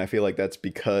Island, and I feel like that's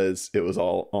because it was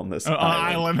all on this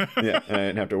island. Yeah, and I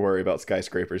didn't have to worry about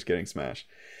skyscrapers getting smashed.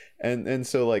 And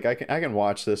so like I can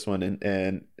watch this one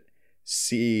and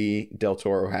see Del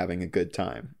Toro having a good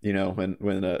time.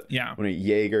 When a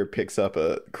Jaeger picks up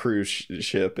a cruise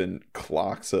ship and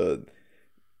clocks a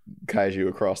kaiju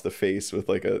across the face with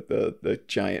like a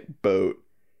giant boat.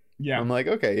 Yeah, I'm like,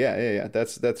 okay, yeah.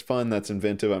 That's fun. That's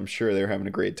inventive. I'm sure they're having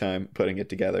a great time putting it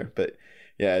together. But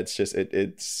yeah, it's just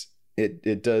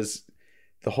it does,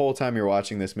 the whole time you're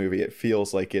watching this movie, it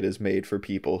feels like it is made for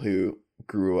people who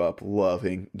grew up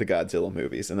loving the Godzilla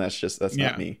movies, and that's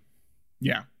not me.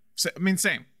 Yeah. So, I mean,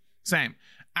 same.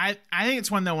 I think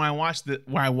it's one that when I watched it,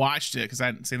 because I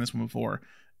hadn't seen this one before,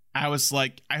 I was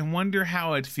like, I wonder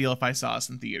how I'd feel if I saw this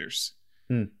in theaters.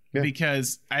 Yeah.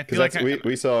 Because I feel like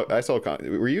I saw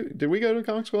did we go to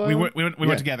Kong Skull Island? We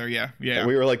went together. Yeah.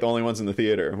 We were like the only ones in the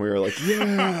theater, and we were like,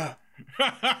 yeah.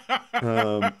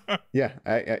 Yeah,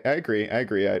 I agree. I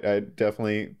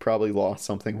definitely probably lost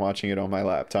something watching it on my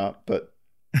laptop, but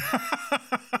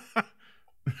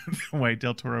the way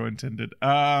Del Toro intended.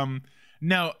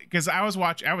 No, because I was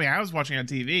watching on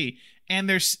TV, and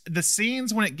there's the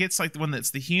scenes when it gets like the one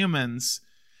that's the humans.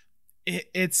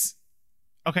 It's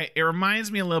okay. It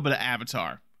reminds me a little bit of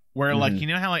Avatar, where like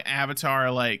how like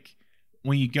Avatar, like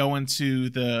when you go into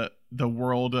the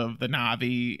world of the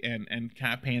Na'vi and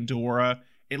kind of Pandora,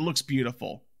 it looks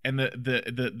beautiful, and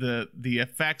the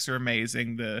effects are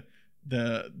amazing, the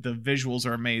visuals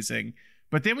are amazing.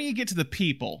 But then when you get to the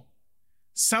people,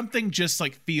 something just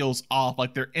like feels off,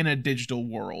 like they're in a digital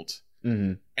world.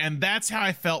 And that's how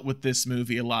I felt with this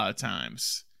movie a lot of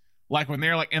times. Like when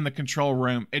they're like in the control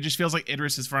room, it just feels like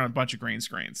Idris is in front of a bunch of green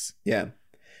screens. Yeah.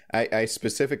 I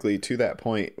specifically, to that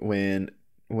point,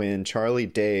 when Charlie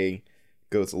Day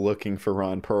goes looking for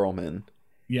Ron Perlman,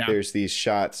 there's these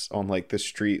shots on like the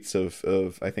streets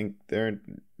of I think they're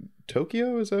in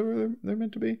Tokyo. Is that where they're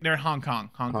meant to be? They're in Hong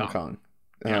Kong.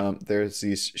 Yeah. There's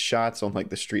these shots on like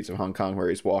the streets of Hong Kong where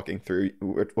he's walking through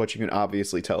what you can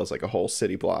obviously tell is like a whole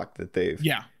city block that they've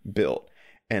built.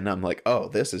 And I'm like, oh,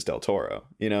 this is Del Toro,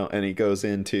 and he goes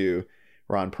into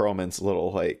Ron Perlman's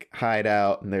little like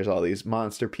hideout, and there's all these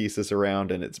monster pieces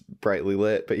around, and it's brightly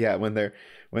lit. But yeah, when they're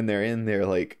in their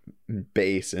like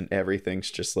base and everything's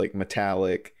just like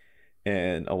metallic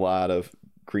and a lot of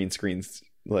green screens,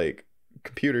 like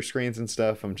computer screens and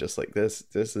stuff, I'm just like, this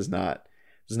is not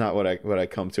what I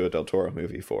come to a Del Toro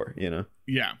movie for,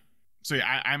 Yeah. So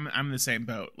yeah, I'm in the same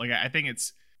boat. Like I think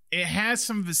it has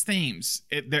some of his themes.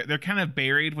 They're kind of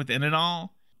buried within it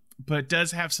all, but it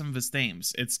does have some of his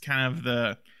themes. It's kind of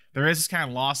there is this kind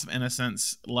of loss of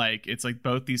innocence. Like it's like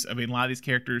both these. I mean, a lot of these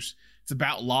characters, it's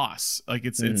about loss. Like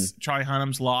it's Charlie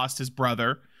Hunnam's lost his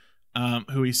brother,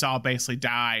 who he saw basically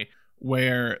die.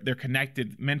 Where they're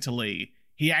connected mentally,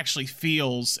 he actually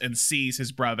feels and sees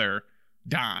his brother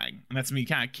dying, and that's something he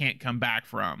kind of can't come back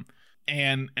from.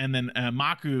 And then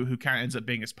Maku, who kind of ends up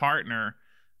being his partner,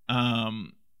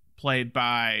 played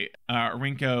by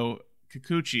Rinko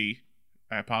Kikuchi.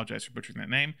 I apologize for butchering that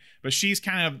name, but she's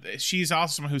also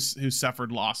someone who's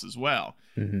suffered loss as well.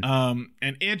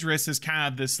 And Idris is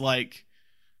kind of this like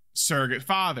surrogate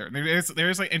father.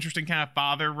 There's like interesting kind of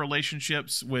father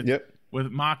relationships with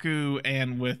Maku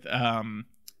and with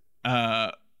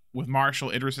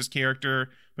Marshall, Idris's character.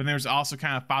 But there's also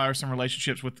kind of father-son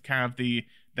relationships with kind of the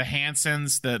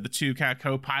Hansons, the two kind of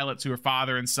co-pilots who are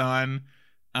father and son.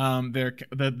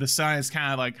 The son is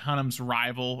kind of like Hunnam's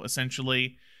rival,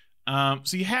 essentially.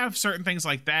 So you have certain things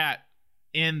like that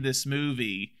in this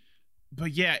movie,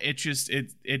 but yeah,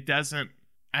 it doesn't.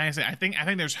 I think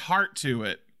there's heart to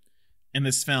it, in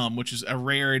this film, which is a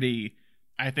rarity,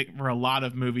 I think, for a lot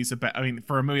of movies about. I mean,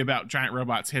 for a movie about giant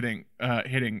robots hitting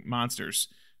monsters,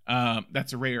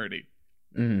 that's a rarity.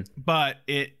 Mm-hmm. But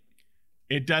it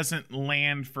doesn't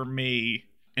land for me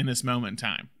in this moment in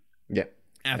time. Yeah,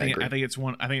 I think it's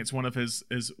one of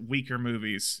his weaker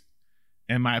movies,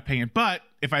 in my opinion. But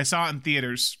if I saw it in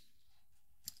theaters,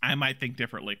 I might think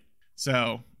differently.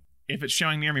 So if it's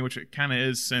showing near me, which it kind of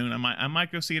is soon, I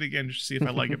might go see it again just to see if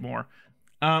I like it more.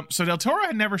 So Del Toro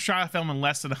had never shot a film in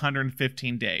less than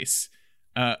 115 days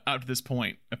up to this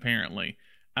point, apparently.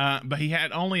 But he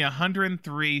had only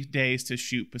 103 days to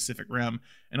shoot Pacific Rim.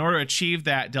 In order to achieve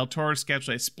that, Del Toro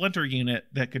scheduled a splinter unit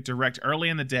that could direct early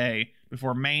in the day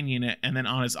before main unit and then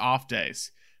on his off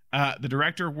days. The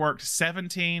director worked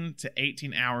 17 to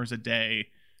 18 hours a day,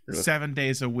 7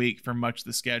 days a week for much of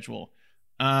the schedule.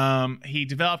 He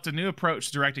developed a new approach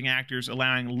to directing actors,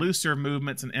 allowing looser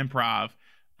movements and improv,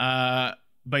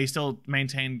 but he still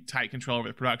maintained tight control over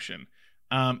the production.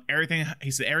 Everything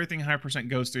 100%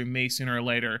 goes through me sooner or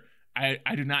later. I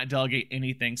do not delegate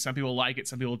anything. Some people like it,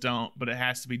 some people don't, but it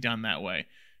has to be done that way.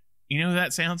 You know who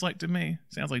that sounds like to me?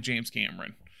 Sounds like James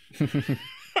Cameron.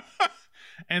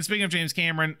 And speaking of James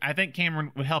Cameron, I think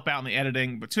Cameron would help out in the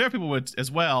editing, but two other people would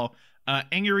as well.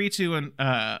 Iñárritu and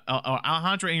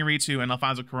Alejandro Iñárritu and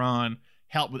Alfonso Cuarón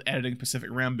helped with editing Pacific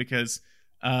Rim because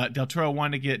Del Toro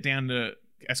wanted to get down to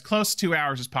as close to 2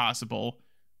 hours as possible.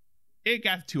 It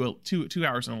got to 2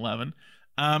 hours and 11.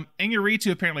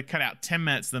 Iñárritu apparently cut out 10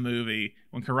 minutes of the movie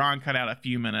when Cuarón cut out a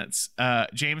few minutes.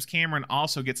 James Cameron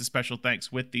also gets a special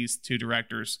thanks with these two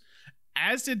directors,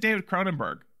 as did David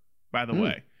Cronenberg, by the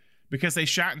way. Because they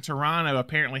shot in Toronto,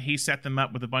 apparently he set them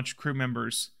up with a bunch of crew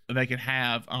members that they could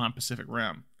have on Pacific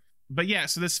Rim. But yeah,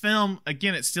 so this film,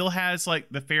 again, it still has like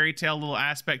the fairy tale little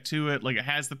aspect to it. Like it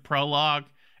has the prologue.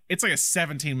 It's like a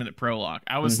 17-minute prologue.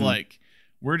 I was like,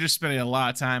 we're just spending a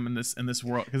lot of time in this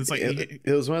world because it's like it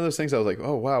was one of those things. I was like,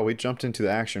 oh wow, we jumped into the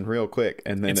action real quick,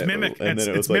 and then it's Mimic. And then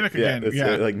it was Mimic like, again.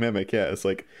 Yeah, it's like Mimic. Yeah, it's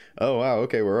like, oh wow,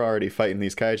 okay, we're already fighting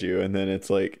these kaiju, and then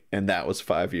it's like, and that was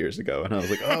 5 years ago, and I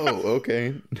was like, oh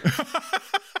okay.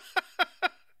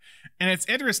 And it's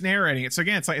Idris narrating it. So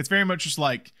again, it's very much just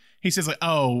like he says like,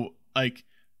 oh, like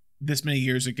this many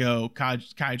years ago,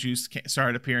 kaiju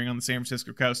started appearing on the San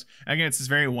Francisco coast. Again, it's this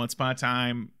very once upon a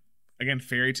time, again,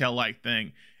 fairy tale like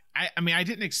thing. I mean, I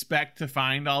didn't expect to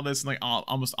find all this in like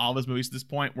almost all of his movies at this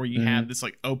point, where you have this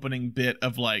like opening bit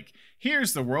of like,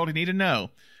 here's the world you need to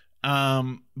know,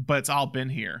 but it's all been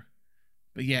here.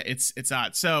 But yeah, it's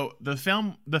odd. So the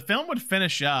film would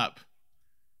finish up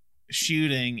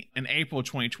shooting in April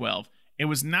 2012. It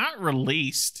was not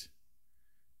released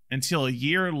until a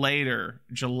year later,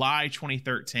 July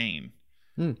 2013.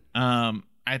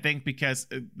 I think because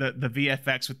the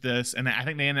VFX with this, and I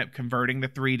think they ended up converting the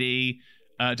 3D.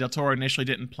 Del Toro initially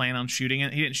didn't plan on shooting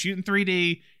it. He didn't shoot in 3D.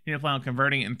 He didn't plan on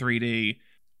converting it in 3D.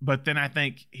 But then I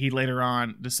think he later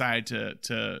on decided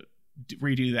to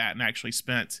redo that and actually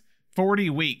spent 40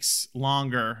 weeks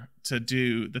longer to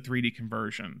do the 3D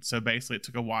conversion. So basically it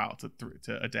took a while to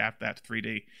adapt that to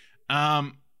 3D.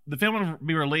 The film would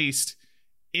be released.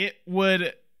 It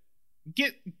would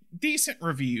get decent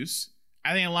reviews.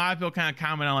 I think a lot of people kind of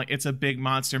comment on like it's a big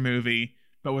monster movie,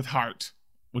 but with heart,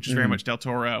 which is very much Del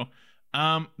Toro.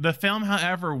 The film,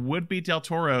 however, would be Del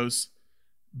Toro's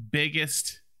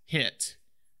biggest hit,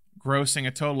 grossing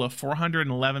a total of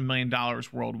 $411 million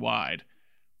worldwide.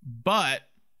 But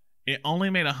it only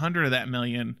made $100 of that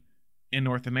million in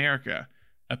North America.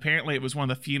 Apparently, it was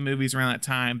one of the few movies around that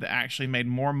time that actually made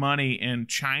more money in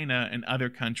China and other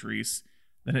countries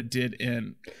than it did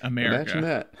in America. Imagine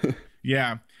that.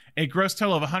 Yeah. It grossed a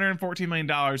total of $114 million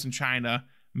in China,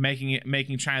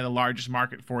 making China the largest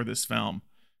market for this film.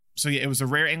 So yeah, it was a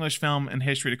rare English film in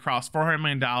history to cross $400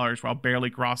 million while barely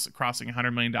crossing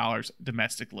 $100 million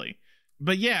domestically.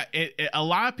 But yeah, a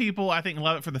lot of people, I think,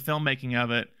 love it for the filmmaking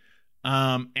of it,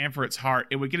 and for its heart.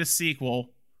 It would get a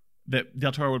sequel that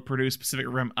Del Toro would produce, Pacific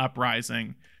Rim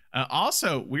Uprising.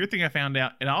 Also, weird thing I found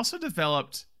out, it also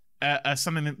developed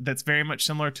something that's very much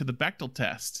similar to the Bechdel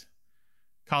test,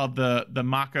 called the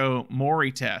Mako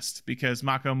Mori test, because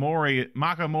Mako Mori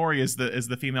is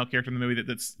the female character in the movie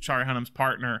that's Charlie Hunnam's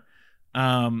partner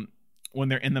when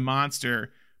they're in the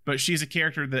monster. But she's a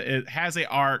character that has a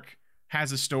arc,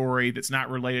 has a story that's not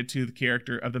related to the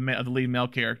character of the lead male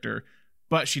character,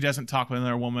 but she doesn't talk with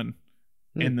another woman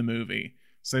in the movie.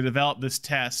 So they developed this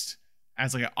test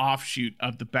as like an offshoot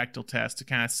of the Bechdel test to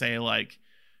kind of say like,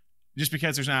 just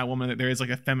because there's not a woman, that there is like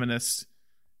a feminist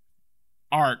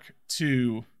arc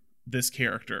to this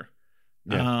character.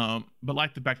 Yeah. But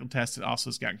like the Bechdel test, it also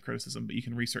has gotten criticism, but you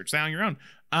can research that on your own.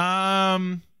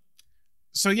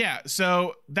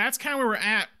 So that's kind of where we're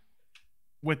at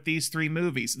with these three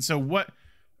movies. And so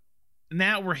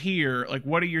now we're here, like,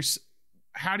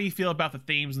 how do you feel about the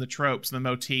themes and the tropes and the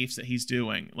motifs that he's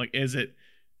doing? Like,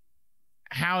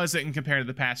 how is it in compared to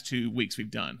the past 2 weeks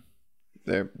we've done?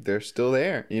 They're still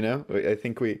there, you know. I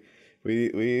think we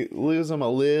lose them a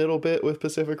little bit with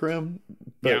Pacific Rim,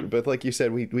 but like you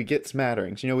said, we get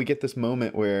smatterings. You know, we get this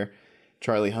moment where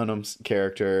Charlie Hunnam's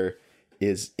character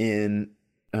is in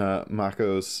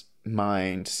Mako's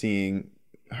mind, seeing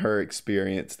her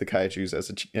experience the kaijus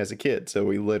as a kid. So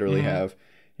we literally have,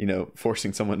 you know,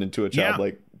 forcing someone into a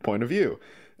childlike point of view.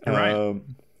 Right.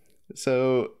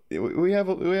 So we have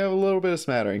a little bit of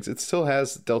smatterings. It still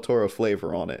has Del Toro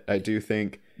flavor on it. I do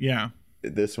think. Yeah.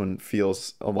 This one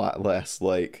feels a lot less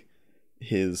like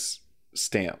his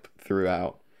stamp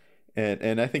throughout.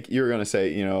 And I think you were going to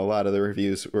say, you know, a lot of the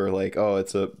reviews were like, oh,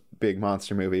 it's a big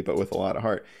monster movie, but with a lot of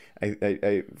heart.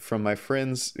 I from my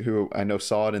friends who I know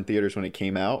saw it in theaters when it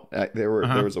came out, there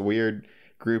was a weird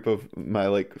group of my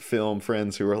like film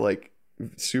friends who were like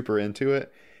super into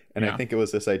it. And I think it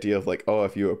was this idea of like, oh,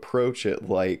 if you approach it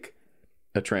like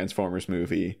a Transformers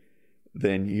movie,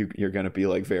 then you're going to be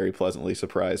like very pleasantly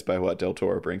surprised by what Del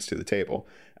Toro brings to the table.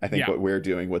 I think what we're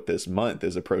doing with this month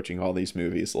is approaching all these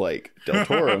movies like Del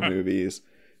Toro movies,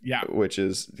 which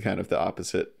is kind of the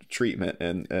opposite treatment.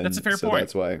 And that's a fair point.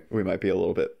 That's why we might be a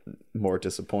little bit more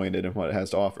disappointed in what it has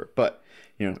to offer. But,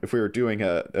 you know, if we were doing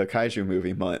a kaiju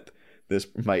movie month, this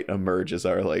might emerge as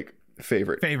our like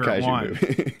favorite kaiju one.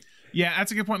 movie. Yeah,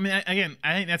 that's a good point. I mean, again,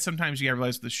 I think that's sometimes you gotta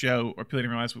realize with the show, or people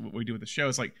didn't realize what we do with the show.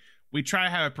 It's like we try to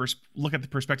have look at the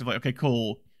perspective like, okay,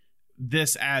 cool,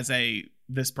 this as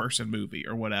this person movie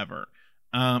or whatever.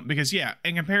 Because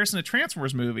in comparison to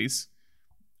Transformers movies,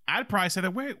 I'd probably say they're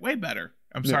way better.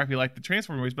 I'm sorry if you like the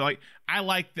Transformers movies, but like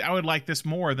I would like this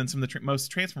more than some of the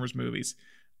most Transformers movies.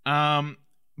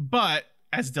 But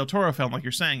as a Del Toro film, like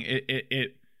you're saying,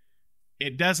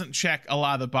 it doesn't check a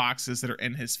lot of the boxes that are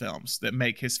in his films that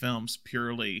make his films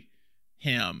purely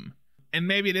him. And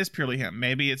maybe it is purely him.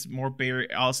 Maybe it's more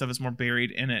buried. All the stuff is more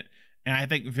buried in it. And I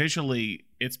think visually,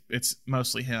 it's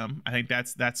mostly him. I think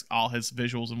that's all his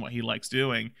visuals and what he likes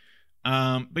doing.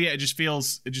 But yeah, it just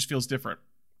feels different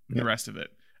than the rest of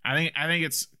it. I think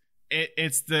it's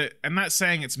the. I'm not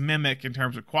saying it's Mimic in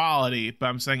terms of quality, but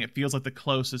I'm saying it feels like the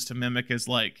closest to Mimic is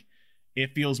like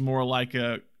it feels more like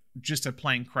just a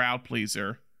plain crowd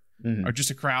pleaser, or just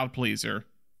a crowd pleaser,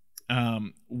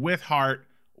 with heart,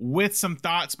 with some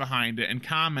thoughts behind it and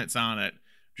comments on it.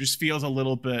 Just feels a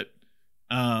little bit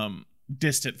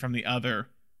distant from the other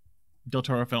Del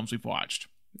Toro films we've watched.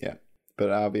 Yeah,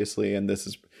 but obviously, and this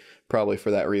is probably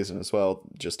for that reason as well,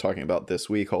 just talking about this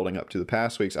week holding up to the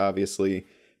past weeks, obviously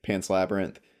Pan's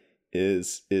Labyrinth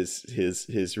is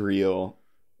his real,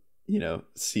 you know,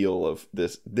 seal of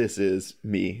this is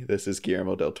me, this is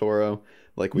Guillermo del Toro.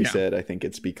 Like we said, I think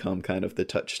it's become kind of the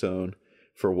touchstone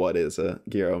for what is a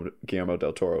Guillermo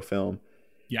del Toro film.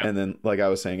 Yeah. And then, like I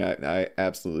was saying, I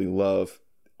absolutely love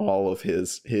all of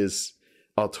his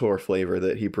auteur flavor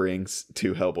that he brings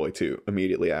to Hellboy 2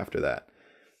 immediately after that.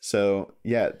 So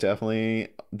yeah, definitely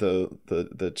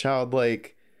the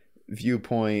childlike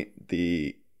viewpoint,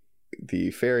 the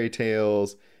fairy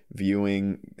tales,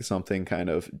 viewing something kind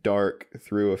of dark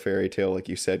through a fairy tale, like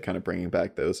you said, kind of bringing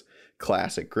back those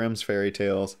classic Grimm's fairy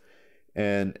tales,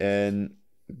 and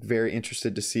very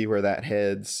interested to see where that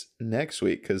heads next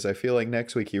week, because I feel like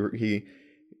next week he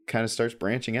kind of starts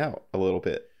branching out a little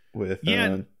bit with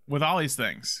with all these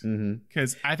things,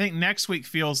 because I think next week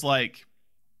feels like,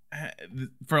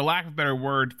 for lack of a better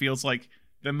word, feels like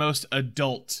the most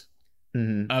adult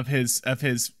of his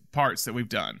parts that we've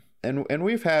done. And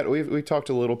we've talked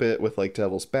a little bit with like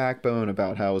Devil's Backbone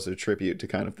about how it was a tribute to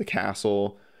kind of the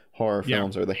Castle horror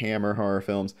films or the Hammer horror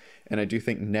films. And I do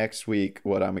think next week,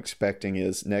 what I'm expecting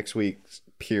is next week's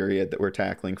period that we're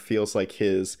tackling feels like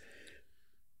he's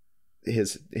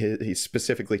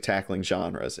specifically tackling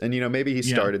genres. And, you know, maybe he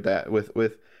started that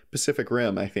with Pacific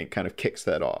Rim, I think kind of kicks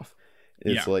that off.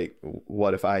 It's like,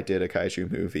 what if I did a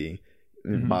kaiju movie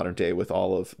in modern day with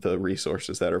all of the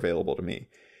resources that are available to me?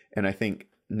 And I think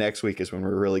next week is when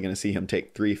we're really going to see him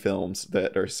take 3 films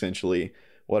that are essentially,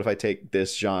 what if I take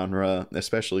this genre,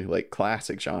 especially like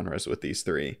classic genres with these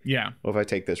 3? Yeah. What if I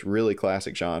take this really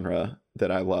classic genre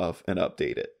that I love and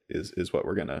update it is what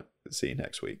we're going to see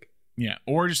next week. Yeah.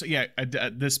 Or just,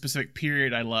 this specific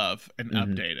period I love and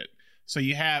update it. So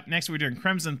you have, next week we're doing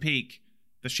Crimson Peak,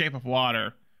 The Shape of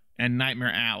Water, and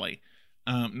Nightmare Alley.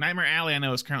 Nightmare Alley I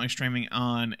know is currently streaming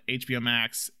on HBO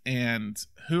Max and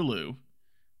Hulu,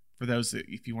 for those that,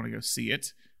 if you want to go see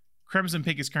it. Crimson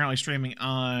Peak is currently streaming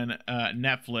on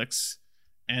Netflix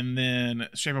And then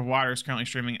Shape of Water is currently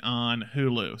streaming on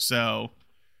Hulu. So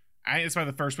it's about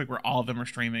the first week where all of them are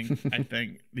streaming, I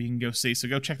think, that you can go see. So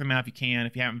go check them out if you can,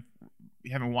 if you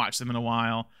haven't watched them in a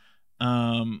while.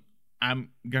 I'm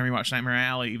going to rewatch Nightmare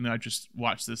Alley, even though I just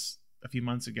watched this a few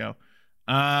months ago.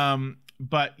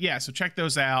 But yeah, so check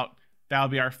those out. That'll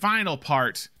be our final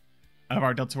part of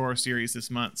our Del Toro series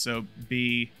this month. So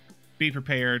be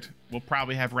prepared. We'll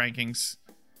probably have rankings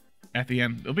at the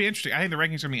end. It'll be interesting. I think the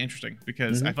rankings are going to be interesting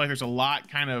because I feel like there's a lot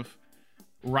kind of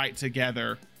right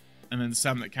together and then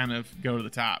some that kind of go to the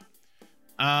top.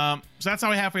 So that's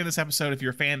all we have for you in this episode. If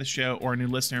you're a fan of the show or a new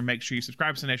listener, make sure you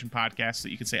subscribe to the Nation Podcast so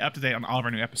that you can stay up to date on all of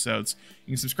our new episodes.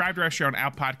 You can subscribe to our show on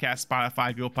Apple Podcasts,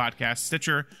 Spotify, Google Podcasts,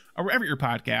 Stitcher, or wherever your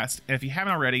podcast. And if you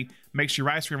haven't already, make sure you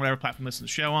write us on whatever platform you listen to the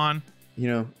show on. You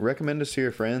know, recommend us to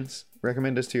your friends,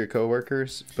 recommend us to your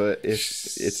coworkers. But if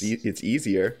it's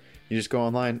easier, you just go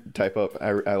online, type up,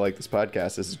 I like this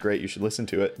podcast, this is great, you should listen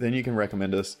to it. Then you can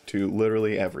recommend us to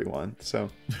literally everyone. So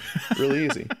really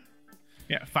easy.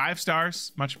 Yeah, 5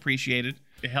 stars, much appreciated.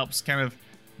 It helps kind of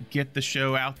get the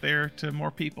show out there to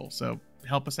more people. So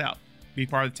help us out. Be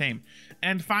part of the team.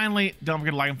 And finally, don't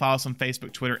forget to like and follow us on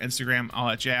Facebook, Twitter, Instagram, all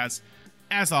that jazz.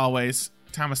 As always,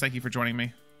 Thomas, thank you for joining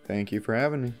me. Thank you for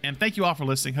having me. And thank you all for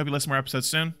listening. Hope you listen to more episodes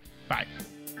soon. Bye.